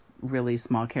playing this really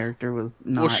small character was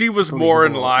not. Well, she was more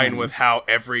in line with how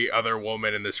every other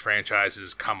woman in this franchise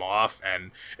has come off, and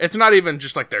it's not even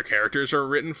just like their characters are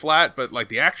written flat, but like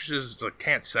the actresses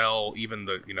can't sell even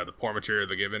the the poor material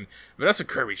they're given. Vanessa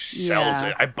Kirby sells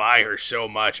it. I buy her so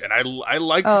much, and I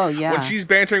like when she's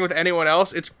bantering with anyone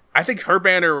else. I think her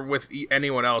banter with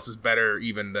anyone else is better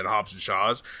even than Hobbs and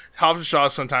Shaw's. Hobbs and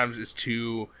Shaw's sometimes is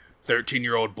too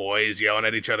 13-year-old boys yelling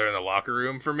at each other in the locker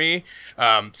room for me.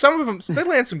 Some of them, they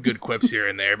land some good quips here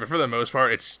and there, but for the most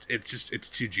part, it's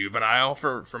too juvenile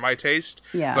for my taste.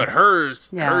 Yeah. But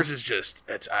hers is just,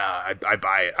 I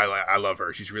buy it. I love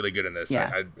her. She's really good in this.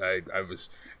 Yeah. I was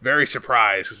very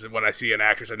surprised because when I see an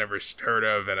actress I've never heard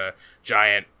of in a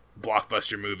giant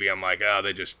blockbuster movie, I'm like, oh,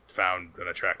 they just found an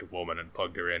attractive woman and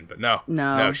plugged her in. But no,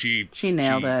 she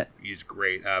nailed it. He's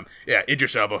great.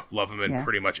 Idris Elba, love him in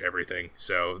pretty much everything.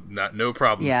 So no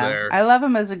problems there. I love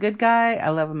him as a good guy. I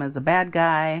love him as a bad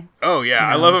guy. Oh yeah,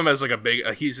 I love him as like a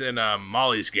big. He's in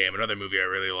Molly's Game, another movie I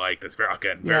really like. That's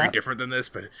very different than this.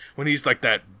 But when he's like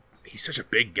that, he's such a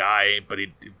big guy, but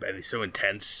he's so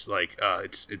intense. Like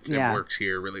it works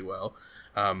here really well.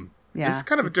 This is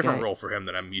kind of a different role for him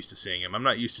than I'm used to seeing him. I'm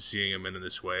not used to seeing him in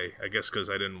this way. I guess because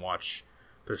I didn't watch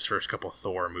those first couple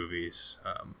Thor movies.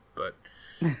 But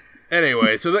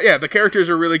anyway, so the characters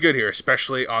are really good here,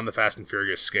 especially on the Fast and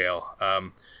Furious scale.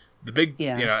 The big,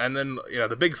 and then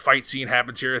the big fight scene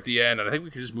happens here at the end, and I think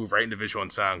we can just move right into visual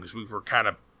and sound because we were kind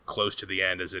of close to the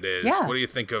end as it is. Yeah. What do you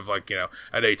think of I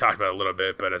know you talked about it a little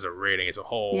bit, but as a rating as a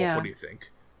whole, what do you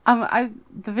think?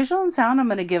 The visual and sound, I'm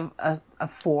going to give a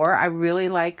 4. I really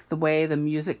like the way the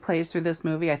music plays through this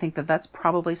movie. I think that's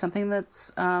probably something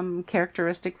that's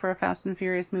characteristic for a Fast and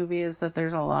Furious movie is that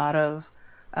there's a lot of,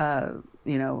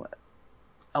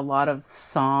 a lot of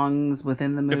songs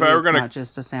within the movie. It's not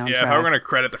just a soundtrack. Yeah, if I were going to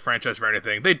credit the franchise for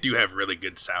anything, they do have really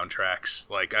good soundtracks.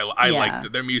 Like I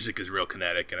like their music is real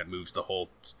kinetic and it moves the whole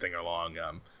thing along.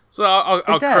 So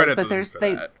I'll credit them for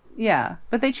that. Yeah,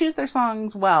 but they choose their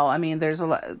songs well. I mean, there's a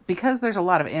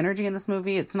lot of energy in this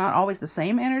movie. It's not always the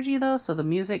same energy though, so the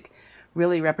music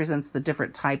really represents the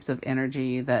different types of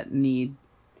energy that need,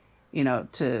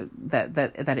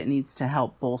 that it needs to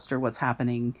help bolster what's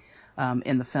happening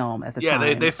in the film at the time.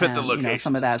 Yeah, they fit the locations.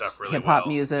 Some of that's really hip hop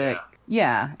well. music.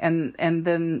 Yeah, and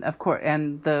then of course,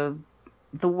 and the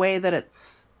way that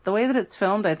it's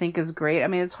filmed, I think, is great. I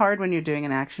mean, it's hard when you're doing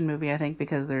an action movie, I think,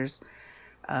 because there's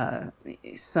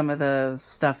some of the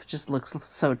stuff just looks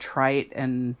so trite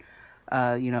and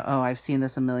I've seen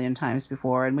this a million times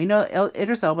before. And we know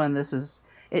Idris Elba in this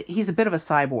he's a bit of a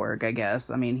cyborg, I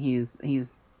guess. I mean, he's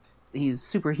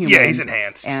superhuman. Yeah, he's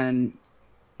enhanced. And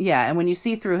when you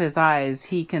see through his eyes,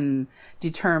 he can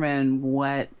determine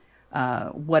what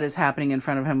is happening in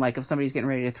front of him. Like if somebody's getting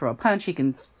ready to throw a punch, he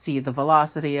can see the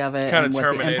velocity of it and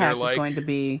what the impact is going to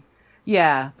be.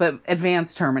 Yeah, but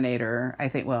advanced Terminator, I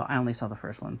think. Well, I only saw the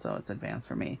first one, so it's advanced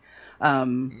for me.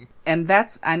 And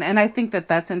that's and I think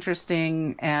that's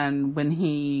interesting. And when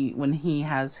he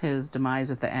has his demise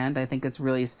at the end, I think it's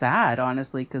really sad,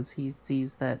 honestly, because he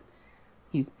sees that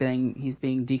he's being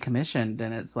decommissioned,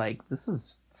 and it's like, this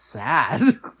is sad.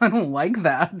 I don't like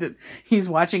that he's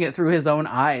watching it through his own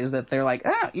eyes. That they're like,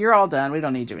 you're all done. We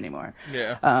don't need you anymore.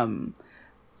 Yeah.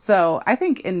 So I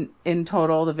think in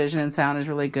total, the vision and sound is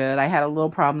really good. I had a little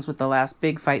problems with the last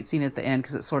big fight scene at the end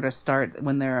because it sort of starts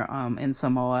when they're in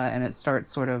Samoa, and it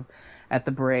starts sort of at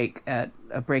a break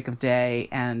of day,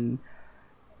 and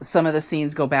some of the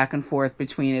scenes go back and forth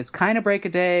between it's kind of break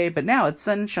of day, but now it's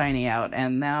sunshiny out,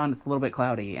 and now it's a little bit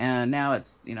cloudy, and now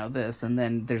it's this, and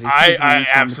then there's I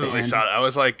absolutely saw that. I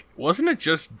was like, wasn't it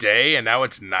just day and now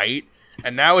it's night,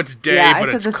 and now it's day but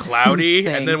it's cloudy,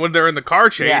 and then when they're in the car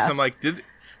chase, I'm like,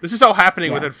 this is all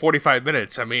happening within 45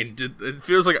 minutes. I mean, it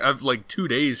feels like 2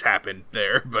 days happened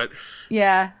there, but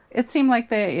it seemed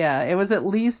like it was at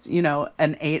least an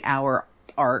 8-hour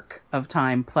arc of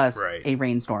time plus a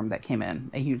rainstorm that came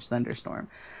in, a huge thunderstorm.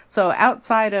 So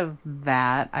outside of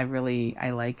that, I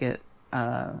like it,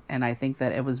 and I think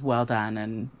that it was well done,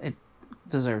 and it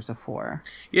deserves a 4.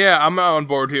 Yeah, I'm on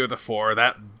board here with a 4.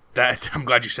 That I'm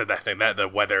glad you said that thing. That the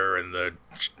weather and the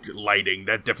lighting,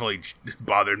 that definitely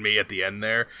bothered me at the end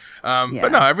there.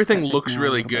 But no, everything looks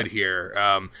really good here.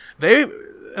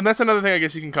 And that's another thing I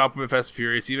guess you can compliment Fast and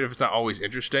Furious, even if it's not always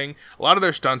interesting. A lot of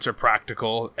their stunts are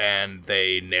practical, and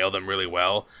they nail them really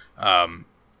well.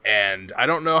 And I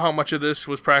don't know how much of this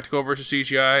was practical versus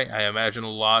CGI. I imagine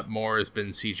a lot more has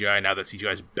been CGI now that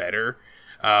CGI is better.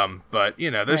 But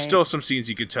there's still some scenes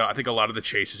you could tell. I think a lot of the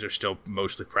chases are still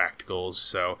mostly practicals.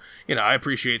 So, I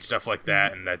appreciate stuff like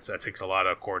that. And that takes a lot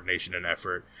of coordination and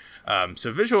effort.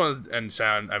 So visual and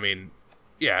sound, I mean,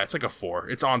 yeah, it's like a 4.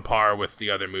 It's on par with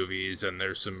the other movies. And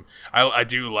there's some, I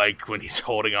do like when he's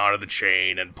holding onto the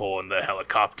chain and pulling the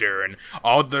helicopter, and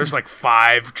there's like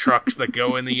 5 trucks that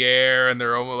go in the air, and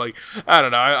they're almost like, I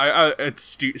don't know.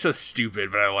 It's so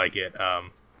stupid, but I like it.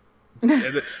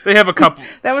 They have a couple.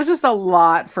 That was just a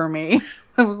lot for me.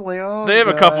 I was like, oh, they have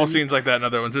God. a couple scenes like that in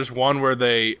other ones. There's one where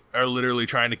they are literally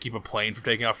trying to keep a plane from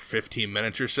taking off for 15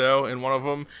 minutes or so in one of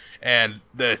them, and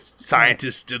the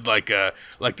scientists did like a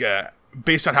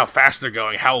based on how fast they're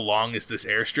going, how long is this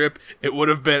airstrip? It would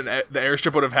have been the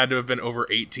airstrip would have had to have been over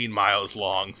 18 miles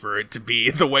long for it to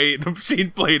be the way the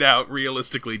scene played out,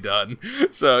 realistically done.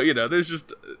 So there's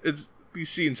just these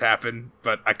scenes happen,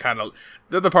 but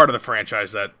they're the part of the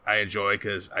franchise that I enjoy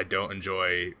because I don't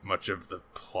enjoy much of the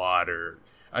plot or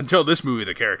until this movie,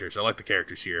 the characters. I like the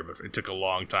characters here, but it took a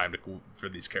long time for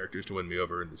these characters to win me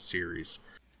over in this series.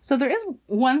 So there is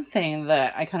one thing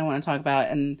that I kind of want to talk about,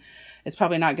 and it's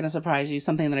probably not going to surprise you.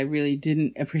 Something that I really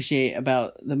didn't appreciate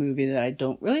about the movie that I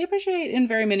don't really appreciate in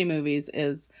very many movies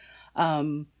is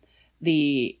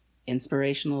the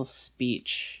inspirational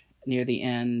speech near the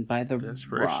end by The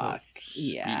Rock.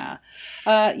 Yeah.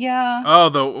 Yeah.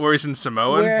 Oh, where he's in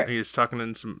Samoan? He's talking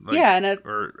in some...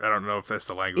 or I don't know if that's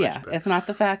the language. Yeah, but. It's not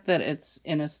the fact that it's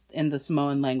in the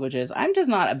Samoan languages. I'm just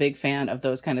not a big fan of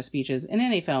those kind of speeches in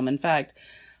any film. In fact,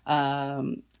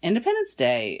 Independence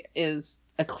Day is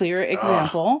a clear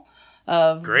example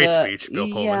of great speech, Bill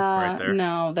Pullman, right there.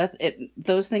 No, that's it.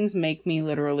 Those things make me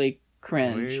literally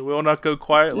cringe. We will not go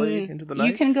quietly into the night.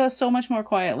 You can go so much more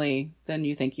quietly than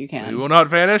you think you can. We will not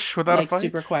vanish without a fight.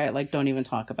 Super quiet, don't even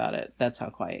talk about it. That's how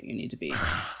quiet you need to be.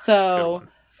 So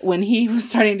when he was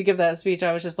starting to give that speech,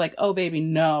 I was just like, oh baby,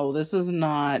 no, this is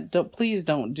not, please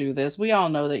don't do this. We all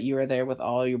know that you are there with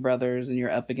all your brothers and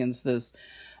you're up against this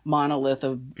monolith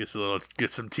of get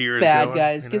some tears bad going,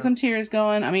 guys. Get some tears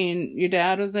going. I mean, your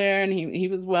dad was there and he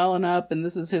was welling up, and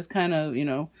this is his kind of,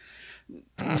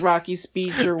 Rocky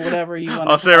speech or whatever you want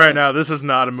to I'll say right now, this is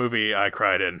not a movie I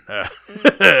cried in.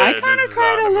 I kind of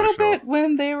cried a little bit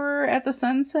when they were at the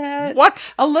sunset.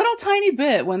 What? A little tiny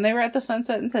bit when they were at the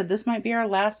sunset and said, this might be our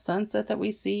last sunset that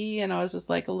we see. And I was just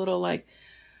like a little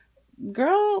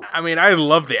girl. I mean, I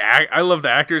love the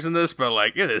actors in this, but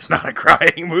it is not a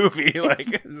crying movie.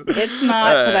 It's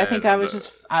not. But I think I was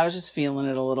just feeling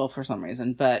it a little for some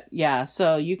reason. But yeah,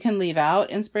 so you can leave out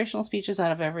inspirational speeches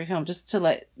out of every film just to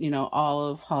let all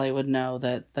of Hollywood know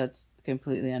that that's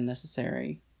completely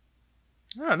unnecessary.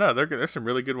 Oh no, there's some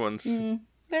really good ones.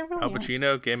 They're really Al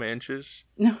Pacino, Game of Inches.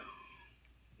 No.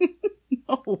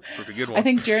 No. Pretty good one. I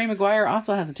think Jerry Maguire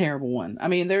also has a terrible one. I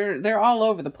mean, they're all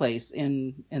over the place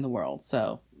in the world.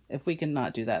 So if we can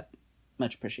not do that,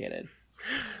 much appreciated.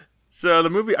 So the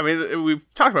movie, I mean, we've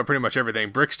talked about pretty much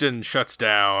everything. Brixton shuts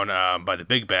down by the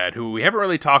big bad, who we haven't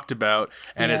really talked about,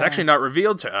 and is actually not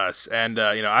revealed to us. And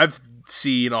I've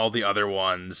seen all the other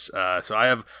ones, so I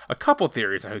have a couple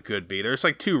theories on who it could be. There's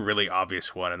two really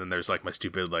obvious one, and then there's my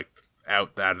stupid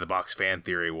out of the box fan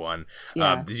theory one.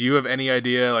 Did you have any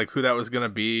idea who that was gonna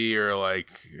be, or what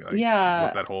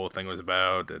that whole thing was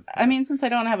about? I mean, since I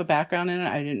don't have a background in it,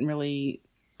 I didn't really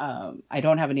I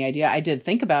don't have any idea. I did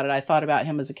think about it. I thought about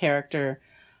him as a character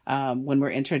when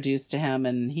we're introduced to him,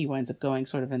 and he winds up going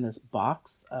sort of in this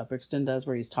box, Brixton does,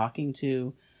 where he's talking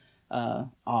to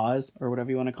Oz, or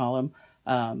whatever you want to call him,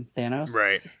 Thanos.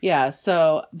 Right. Yeah,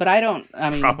 so, but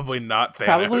probably not Thanos.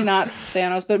 Probably not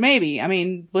Thanos, but maybe. I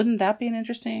mean, wouldn't that be an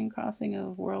interesting crossing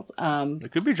of worlds?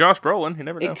 It could be Josh Brolin. You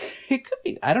never know. It could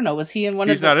be. I don't know. Was he in one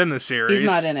He's not in the series. He's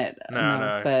not in it.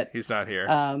 No, but he's not here.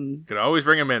 Could always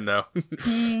bring him in, though.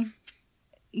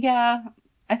 Yeah,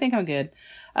 I think I'm good.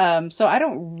 So I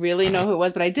don't really know who it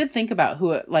was, but I did think about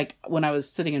who it, when I was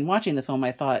sitting and watching the film,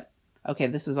 I thought, okay,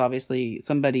 this is obviously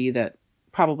somebody that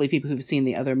probably people who've seen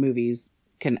the other movies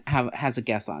has a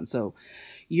guess on. So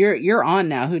you're on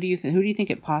now. Who do you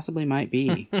think it possibly might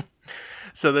be?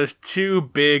 So there's two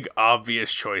big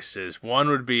obvious choices. One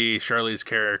would be Charlize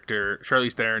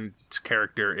Theron's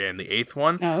character in the eighth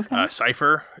one. Oh, okay.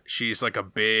 Cypher. She's a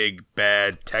big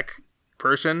bad tech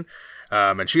person.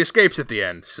 And she escapes at the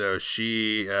end, so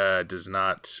she does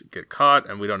not get caught,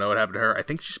 and we don't know what happened to her. I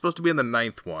think she's supposed to be in the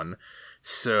ninth one.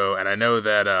 So, and I know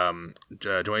that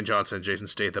Dwayne Johnson and Jason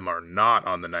Statham are not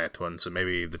on the ninth one, so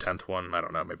maybe the 10th one, I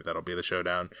don't know, maybe that'll be the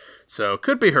showdown. So,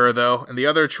 could be her, though. And the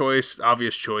other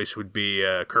obvious choice, would be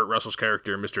Kurt Russell's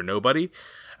character, Mr. Nobody,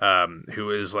 who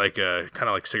is a kind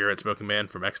of cigarette-smoking man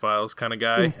from X-Files kind of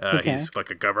guy. Okay. He's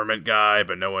a government guy,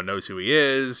 but no one knows who he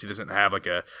is. He doesn't have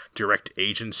a direct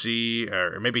agency,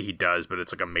 or maybe he does, but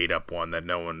it's a made-up one that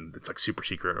no one, it's super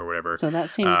secret or whatever. So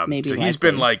that seems maybe so likely. He's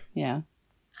been yeah.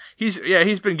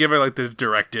 He's been given the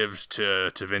directives to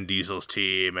Vin Diesel's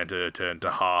team and to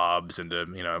Hobbs and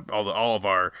to all of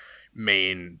our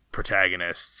main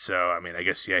protagonists. So I mean, I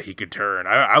guess he could turn.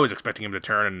 I was expecting him to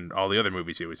turn in all the other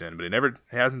movies he was in, but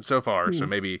he hasn't so far. So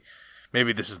maybe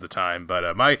maybe this is the time.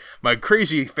 But my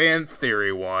crazy fan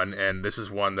theory one, and this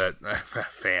is one that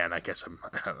fan. I guess am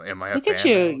I a Look fan? at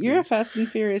you! You're a Fast and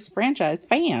Furious franchise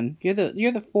fan. You're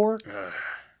the fourth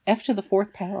F to the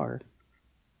fourth power.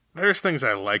 There's things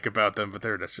I like about them, but they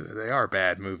are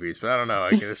bad movies. But I don't know.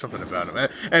 There's something about them.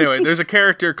 Anyway, there's a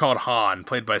character called Han,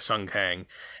 played by Sung Kang,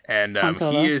 and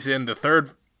he is in the third.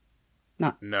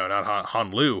 Not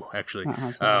Han Lu, actually. Not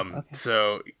Han Solo. Okay.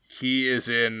 So he is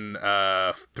in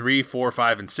 3, 4,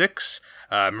 5, and 6.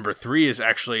 Remember, 3 is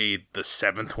actually the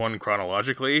 7th one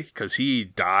chronologically, because he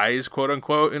dies, quote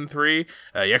unquote, in 3.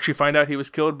 You actually find out he was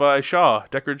killed by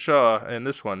Deckard Shaw in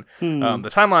this one.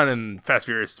 The timeline in Fast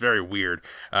Furious is very weird,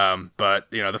 but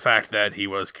the fact that he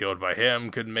was killed by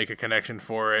him could make a connection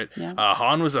for it. Yeah.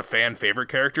 Han was a fan favorite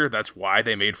character. That's why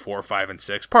they made 4, 5, and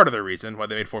 6. Part of the reason why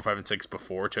they made 4, 5, and 6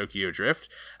 before Tokyo Drift,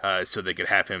 so they could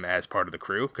have him as part of the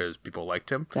crew because people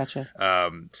liked him. Gotcha.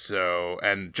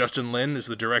 And Justin Lin is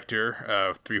the director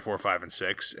of 3, 4, 5, and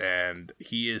 6, and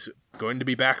he is going to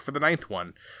be back for the 9th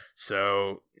one.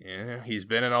 So he's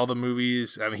been in all the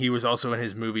movies. I mean, he was also in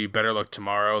his movie Better Luck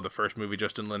Tomorrow, the first movie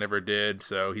Justin Lin ever did.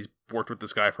 So he's worked with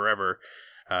this guy forever.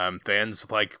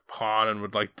 Fans like Han and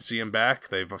would like to see him back.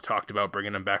 They've talked about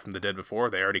bringing him back from the dead before.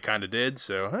 They already kind of did,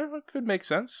 so it could make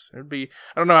sense. It'd be.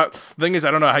 I don't know. The thing is,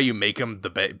 I don't know how you make him the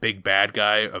big bad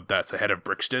guy that's the head of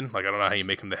Brixton. Like, I don't know how you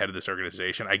make him the head of this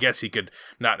organization. I guess he could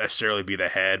not necessarily be the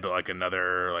head, but like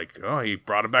another, he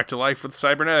brought him back to life with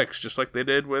cybernetics, just like they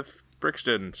did with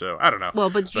Brixton. So I don't know. Well,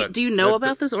 but do you know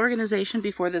about this organization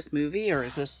before this movie, or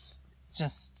is this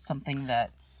just something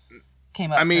that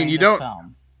came up? During this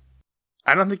film?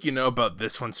 I don't think you know about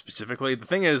this one specifically. The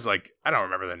thing is, I don't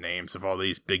remember the names of all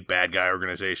these big bad guy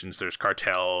organizations. There's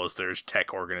cartels, there's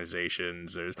tech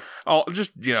organizations, there's all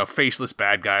just, faceless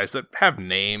bad guys that have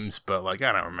names, but I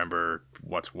don't remember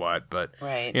what's what. But,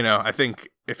 right. I think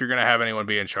if you're going to have anyone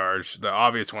be in charge, the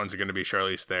obvious ones are going to be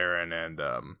Charlize Theron and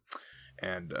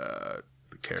the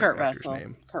Kurt Russell.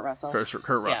 Name. Kurt Russell.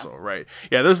 Kurt Russell, right.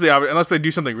 Yeah, those are the obvious, unless they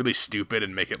do something really stupid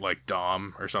and make it like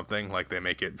Dom or something, like they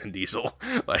make it Vin Diesel.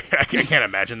 I can't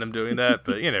imagine them doing that,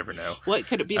 but you never know. What,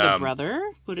 could it be the brother?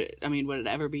 Would it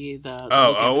ever be the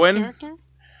Owen character?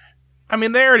 I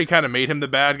mean, they already kind of made him the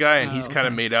bad guy, and he's kind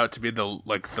of made out to be the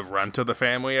runt of the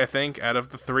family, I think, out of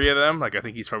the three of them. I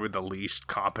think he's probably the least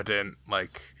competent,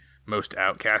 most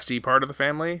outcasty part of the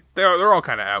family. They're all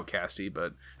kind of outcasty,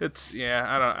 but it's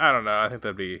I don't know. I think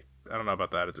I don't know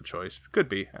about that as a choice. Could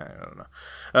be. I don't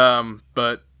know.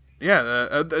 But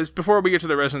yeah, before we get to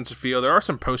the Resonance of Feel, there are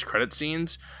some post-credit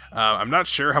scenes. I'm not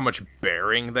sure how much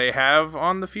bearing they have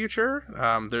on the future.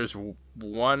 There's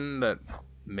one that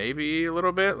maybe a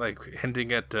little bit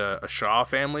hinting at a Shaw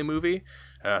family movie.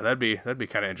 That'd be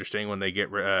kind of interesting when they get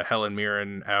Helen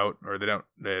Mirren out, or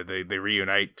they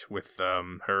reunite with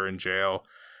her in jail.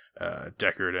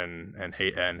 Deckard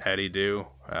and Hetty do.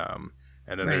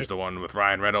 And then there's the one with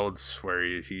Ryan Reynolds where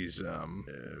he's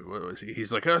what was he?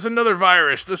 He's like, oh, it's another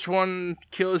virus. This one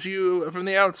kills you from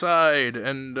the outside.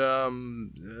 And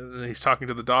he's talking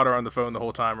to the daughter on the phone the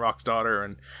whole time, Rock's daughter,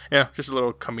 and just a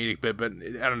little comedic bit. But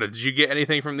I don't know. Did you get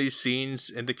anything from these scenes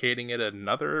indicating it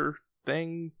another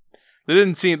thing?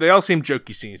 They all seem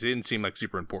jokey scenes. They didn't seem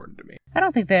super important to me. I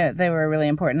don't think they were really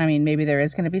important. I mean, maybe there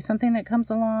is going to be something that comes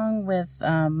along with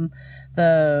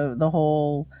the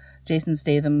whole Jason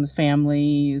Statham's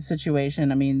family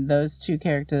situation. I mean, those two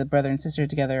characters, the brother and sister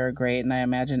together, are great, and I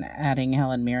imagine adding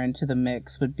Helen Mirren to the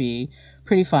mix would be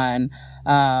pretty fun.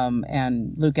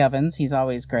 And Luke Evans, he's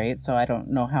always great, so I don't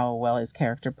know how well his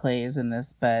character plays in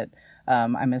this, but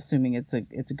I'm assuming it's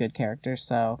a good character.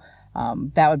 So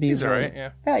that would be he's really,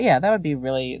 all right, yeah. That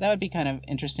would be kind of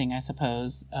interesting, I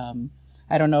suppose.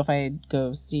 I don't know if I'd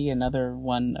go see another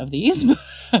one of these,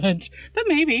 but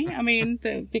maybe. I mean,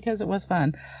 because it was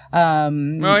fun.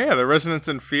 The Resonance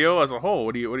and Feel as a whole.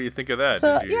 What do you think of that?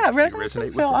 So Resonance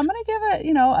and Feel. I'm gonna give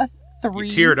it, a 3.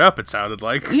 You teared up. It sounded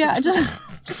like. Yeah,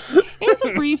 just it was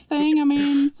a brief thing. I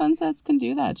mean, sunsets can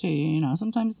do that to you.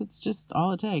 Sometimes it's just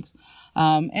all it takes.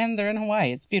 And they're in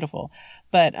Hawaii. It's beautiful.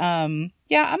 But I'm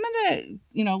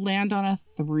gonna land on a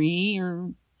 3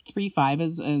 or 3.5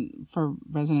 as for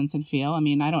Resonance and Feel. I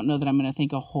mean, I don't know that I'm going to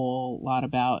think a whole lot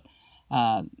about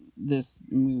this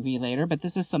movie later, but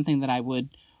this is something that I would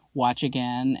watch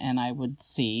again and I would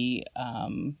see.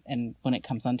 And when it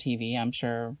comes on TV, I'm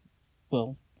sure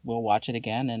we'll watch it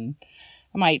again, and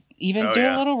I might even do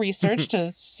a little research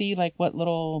to see what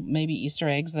little maybe Easter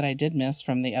eggs that I did miss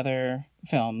from the other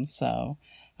films. So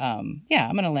I'm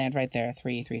going to land right there,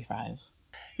 3.5.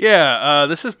 Yeah,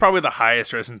 this is probably the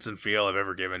highest Resonance and Feel I've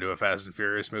ever given to a Fast and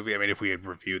Furious movie. I mean, if we had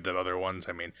reviewed the other ones,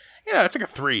 I mean, it's like a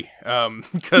 3.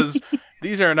 Because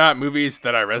these are not movies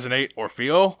that I resonate or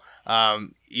feel.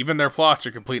 Even their plots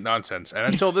are complete nonsense. And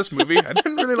until this movie, I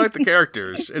didn't really like the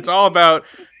characters. It's all about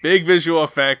big visual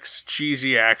effects,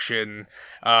 cheesy action.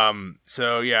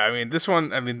 So yeah, I mean, this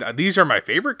one, I mean, these are my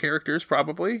favorite characters,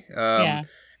 probably. Yeah.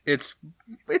 It's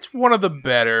one of the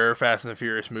better Fast and the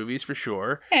Furious movies for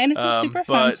sure. Yeah, and it's a super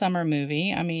fun summer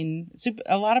movie. I mean,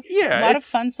 a lot of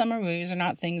fun summer movies are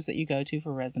not things that you go to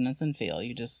for resonance and feel.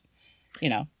 You just,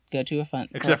 go to a fun.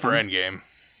 Except for Endgame.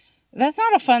 That's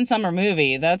not a fun summer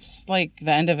movie. That's like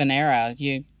the end of an era.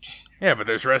 Yeah, but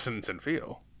there's resonance and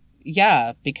feel.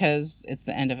 Yeah, because it's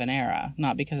the end of an era,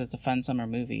 not because it's a fun summer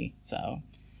movie. So,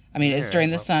 I mean, it's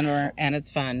during the summer and it's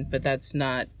fun, but that's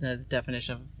not the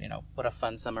definition of, what a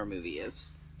fun summer movie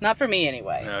is. Not for me,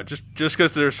 anyway. No, just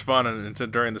because there's fun and it's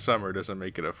during the summer doesn't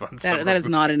make it a fun summer That is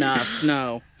movie. not enough,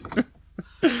 no.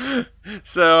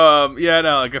 So,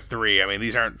 like a 3. I mean,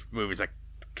 these aren't movies I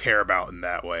care about in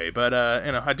that way. But,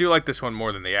 I do like this one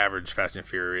more than the average Fast and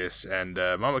Furious. And,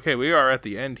 Mama K, we are at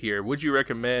the end here. Would you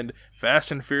recommend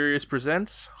Fast and Furious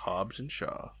Presents Hobbs and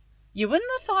Shaw? You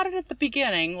wouldn't have thought it at the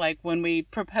beginning, like when we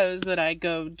proposed that I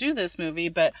go do this movie,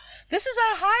 but this is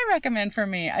a high recommend for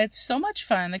me. It's so much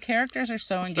fun. The characters are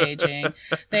so engaging.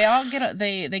 They all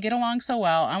they get along so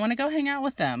well. I want to go hang out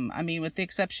with them. I mean, with the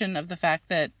exception of the fact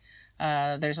that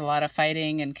there's a lot of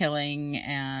fighting and killing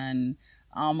and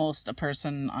almost a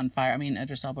person on fire. I mean,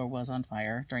 Idris Elba was on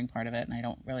fire during part of it, and I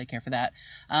don't really care for that.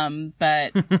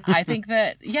 But I think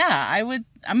that, I'm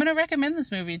going to recommend this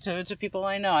movie to people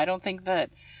I know. I don't think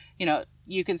that,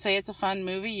 you can say it's a fun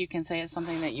movie. You can say it's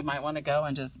something that you might want to go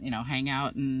and just, hang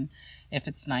out. And if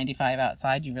it's 95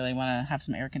 outside, you really want to have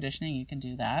some air conditioning, you can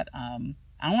do that.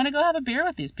 I want to go have a beer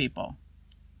with these people,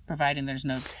 providing there's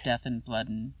no death and blood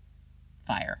and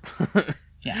fire.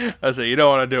 Yeah. I say you don't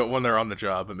want to do it when they're on the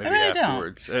job, but maybe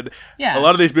afterwards. And yeah. A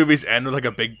lot of these movies end with like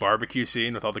a big barbecue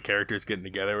scene with all the characters getting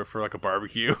together for like a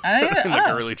barbecue in like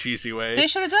a really cheesy way. They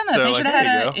should have done that. So, they should have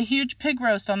had a huge pig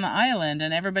roast on the island,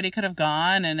 and everybody could have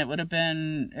gone, and it would have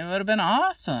been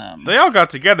awesome. They all got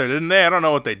together, didn't they? I don't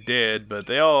know what they did, but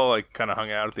they all like kind of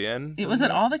hung out at the end. Was it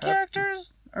all the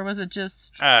characters, or was it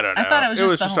just? I don't know. I thought it was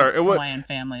just the Hawaiian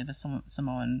family, the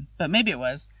Samoan, but maybe it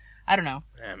was. I don't know.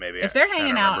 Yeah, maybe. If they're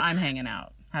hanging out, I'm hanging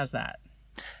out. How's that?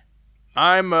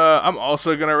 I'm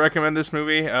also gonna recommend this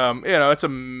movie. It's a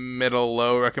middle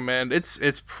low recommend.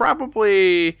 It's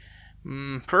probably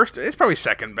first. It's probably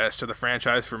second best to the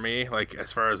franchise for me. Like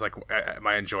as far as like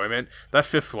my enjoyment. That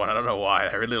fifth one, I don't know why.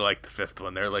 I really like the fifth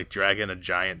one. They're like dragging a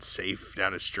giant safe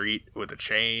down a street with the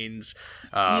chains.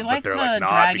 You like the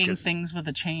dragging things with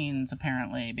the chains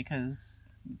apparently because.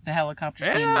 The helicopter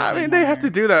scene. Yeah, I mean, they have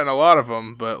to do that in a lot of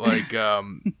them, but like,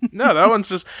 no, that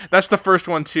one's that's the first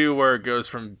one too, where it goes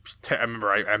from. I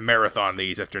remember I marathon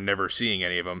these after never seeing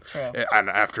any of them, and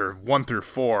after 1 through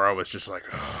 4, I was just like,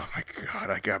 oh my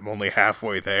god, I'm only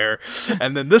halfway there,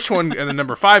 and then this one and then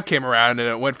number 5 came around, and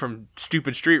it went from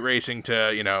stupid street racing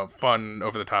to fun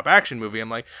over the top action movie.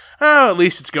 I'm like, oh, at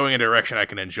least it's going in a direction I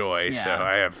can enjoy. Yeah.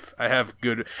 So I have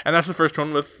good, and that's the first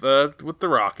one with The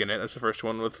Rock in it. That's the first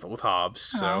one with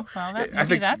Hobbs. So well,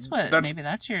 maybe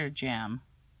that's your jam.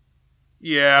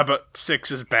 Yeah, but 6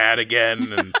 is bad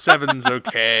again, and 7's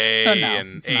okay, so no,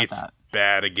 and 8's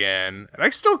bad again. And I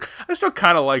still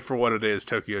kind of like for what it is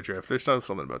Tokyo Drift. There's still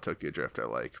something about Tokyo Drift I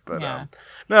like, but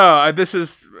this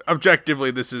is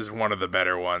objectively one of the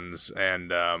better ones,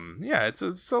 and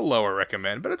it's a lower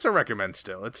recommend, but it's a recommend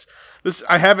still. It's this.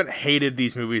 I haven't hated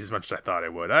these movies as much as I thought I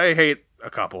would. I hate a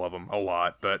couple of them a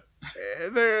lot, but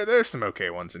there's some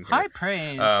okay ones in here. High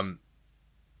praise.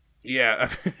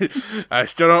 Yeah, I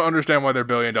still don't understand why they're $1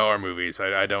 billion movies.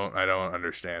 I don't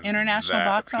understand. International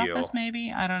box office,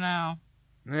 maybe? I don't know.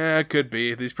 Yeah, it could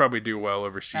be. These probably do well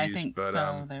overseas. I think but,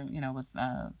 so. They're with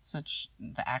such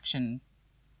the action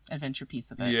adventure piece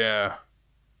of it. Yeah,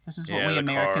 this is what we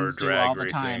Americans do all the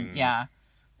time. Yeah,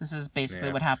 this is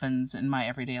basically what happens in my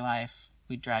everyday life.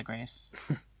 We drag race.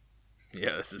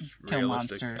 Yeah, this is kill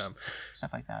realistic. Monsters,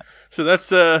 stuff like that. So that's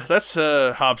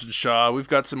Hobbs and Shaw. We've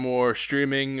got some more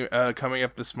streaming coming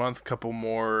up this month. A couple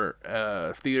more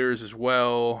theaters as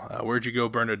well. Where'd You Go,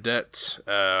 Bernadette?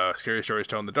 Scary Stories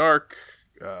Told in the Dark.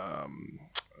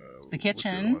 The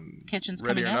Kitchen. Kitchen's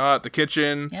Ready coming or up. Not. The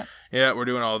Kitchen. Yep. Yeah, we're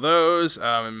doing all those.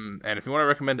 And if you want to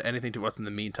recommend anything to us in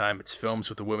the meantime, it's Films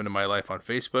with the Women in My Life on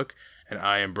Facebook. And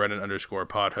I am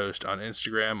Brennan_pod host on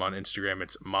Instagram. On Instagram,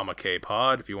 it's Mama K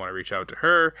Pod if you want to reach out to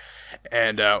her.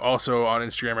 And also on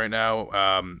Instagram right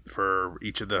now, for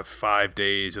each of the 5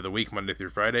 days of the week, Monday through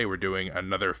Friday, we're doing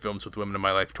another Films with Women in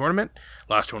My Life tournament.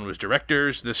 Last one was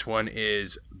directors. This one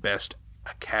is best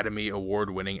Academy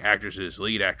Award-winning actresses,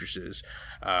 lead actresses.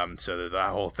 So that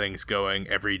whole thing's going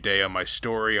every day on my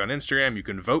story on Instagram. You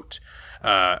can vote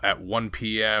at 1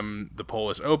 p.m. The poll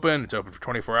is open. It's open for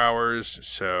 24 hours.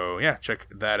 So yeah, check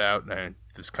that out. And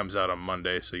this comes out on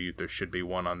Monday, so there should be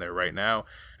one on there right now.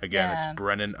 Again, It's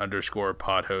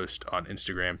Brennan_podhost on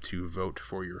Instagram to vote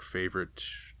for your favorite,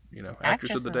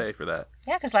 actress of the day for that.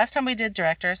 Yeah, because last time we did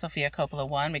director, Sofia Coppola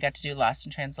won. We got to do Lost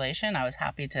in Translation. I was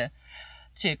happy to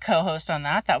co-host on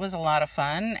that. That was a lot of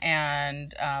fun.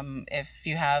 And if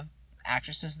you have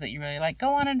actresses that you really like,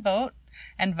 go on and vote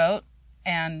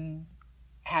and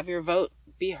have your vote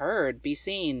be heard, be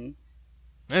seen.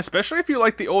 Especially if you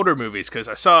like the older movies, because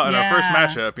I saw in our first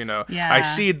matchup, I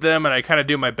seed them and I kind of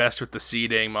do my best with the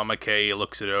seeding. Mama Kay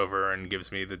looks it over and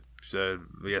gives me the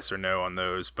yes or no on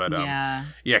those. But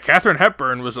Katharine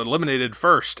Hepburn was eliminated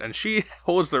first, and she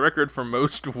holds the record for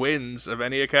most wins of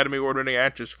any Academy Award-winning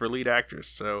actress for lead actress.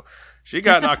 So she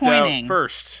got knocked out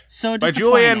first. So by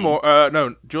Julianne Moore.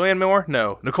 Julianne Moore?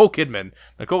 No, Nicole Kidman.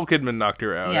 Nicole Kidman knocked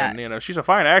her out. Yeah. And, she's a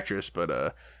fine actress,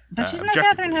 but she's not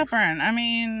Katharine Hepburn. I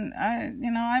mean,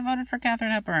 I voted for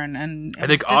Katharine Hepburn, and I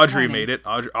think Audrey made it.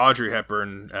 Audrey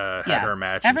Hepburn had her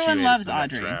match. Everyone loves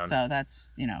Audrey, so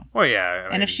that's Well, yeah.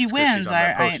 And if she wins,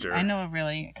 I know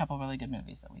a couple really good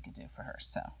movies that we could do for her.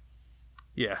 So.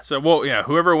 Yeah. So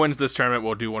whoever wins this tournament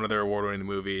will do one of their award-winning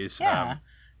movies. Yeah.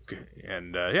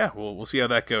 We'll see how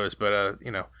that goes. But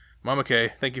Mama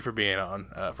Kay, thank you for being on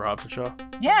for Hobbs and Shaw.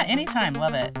 Yeah, anytime.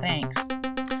 Love it. Thanks.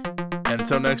 And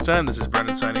until next time, this is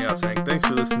Brendan signing off saying thanks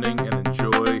for listening and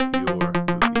enjoy your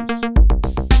movies.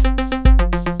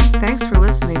 Thanks for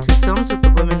listening to Films with the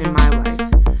Women in My Life.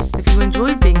 If you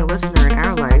enjoyed being a listener in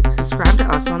our life, subscribe to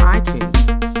us on iTunes.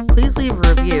 Please leave a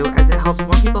review as it helps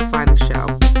more people find the show.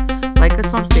 Like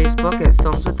us on Facebook at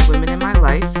Films with the Women in My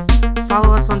Life.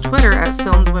 Follow us on Twitter at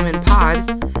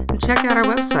FilmsWomenPod. And check out our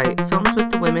website,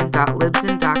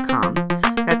 filmswiththewomen.libsyn.com.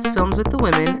 That's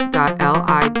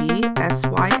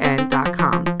filmswiththewomen.libsyn.com.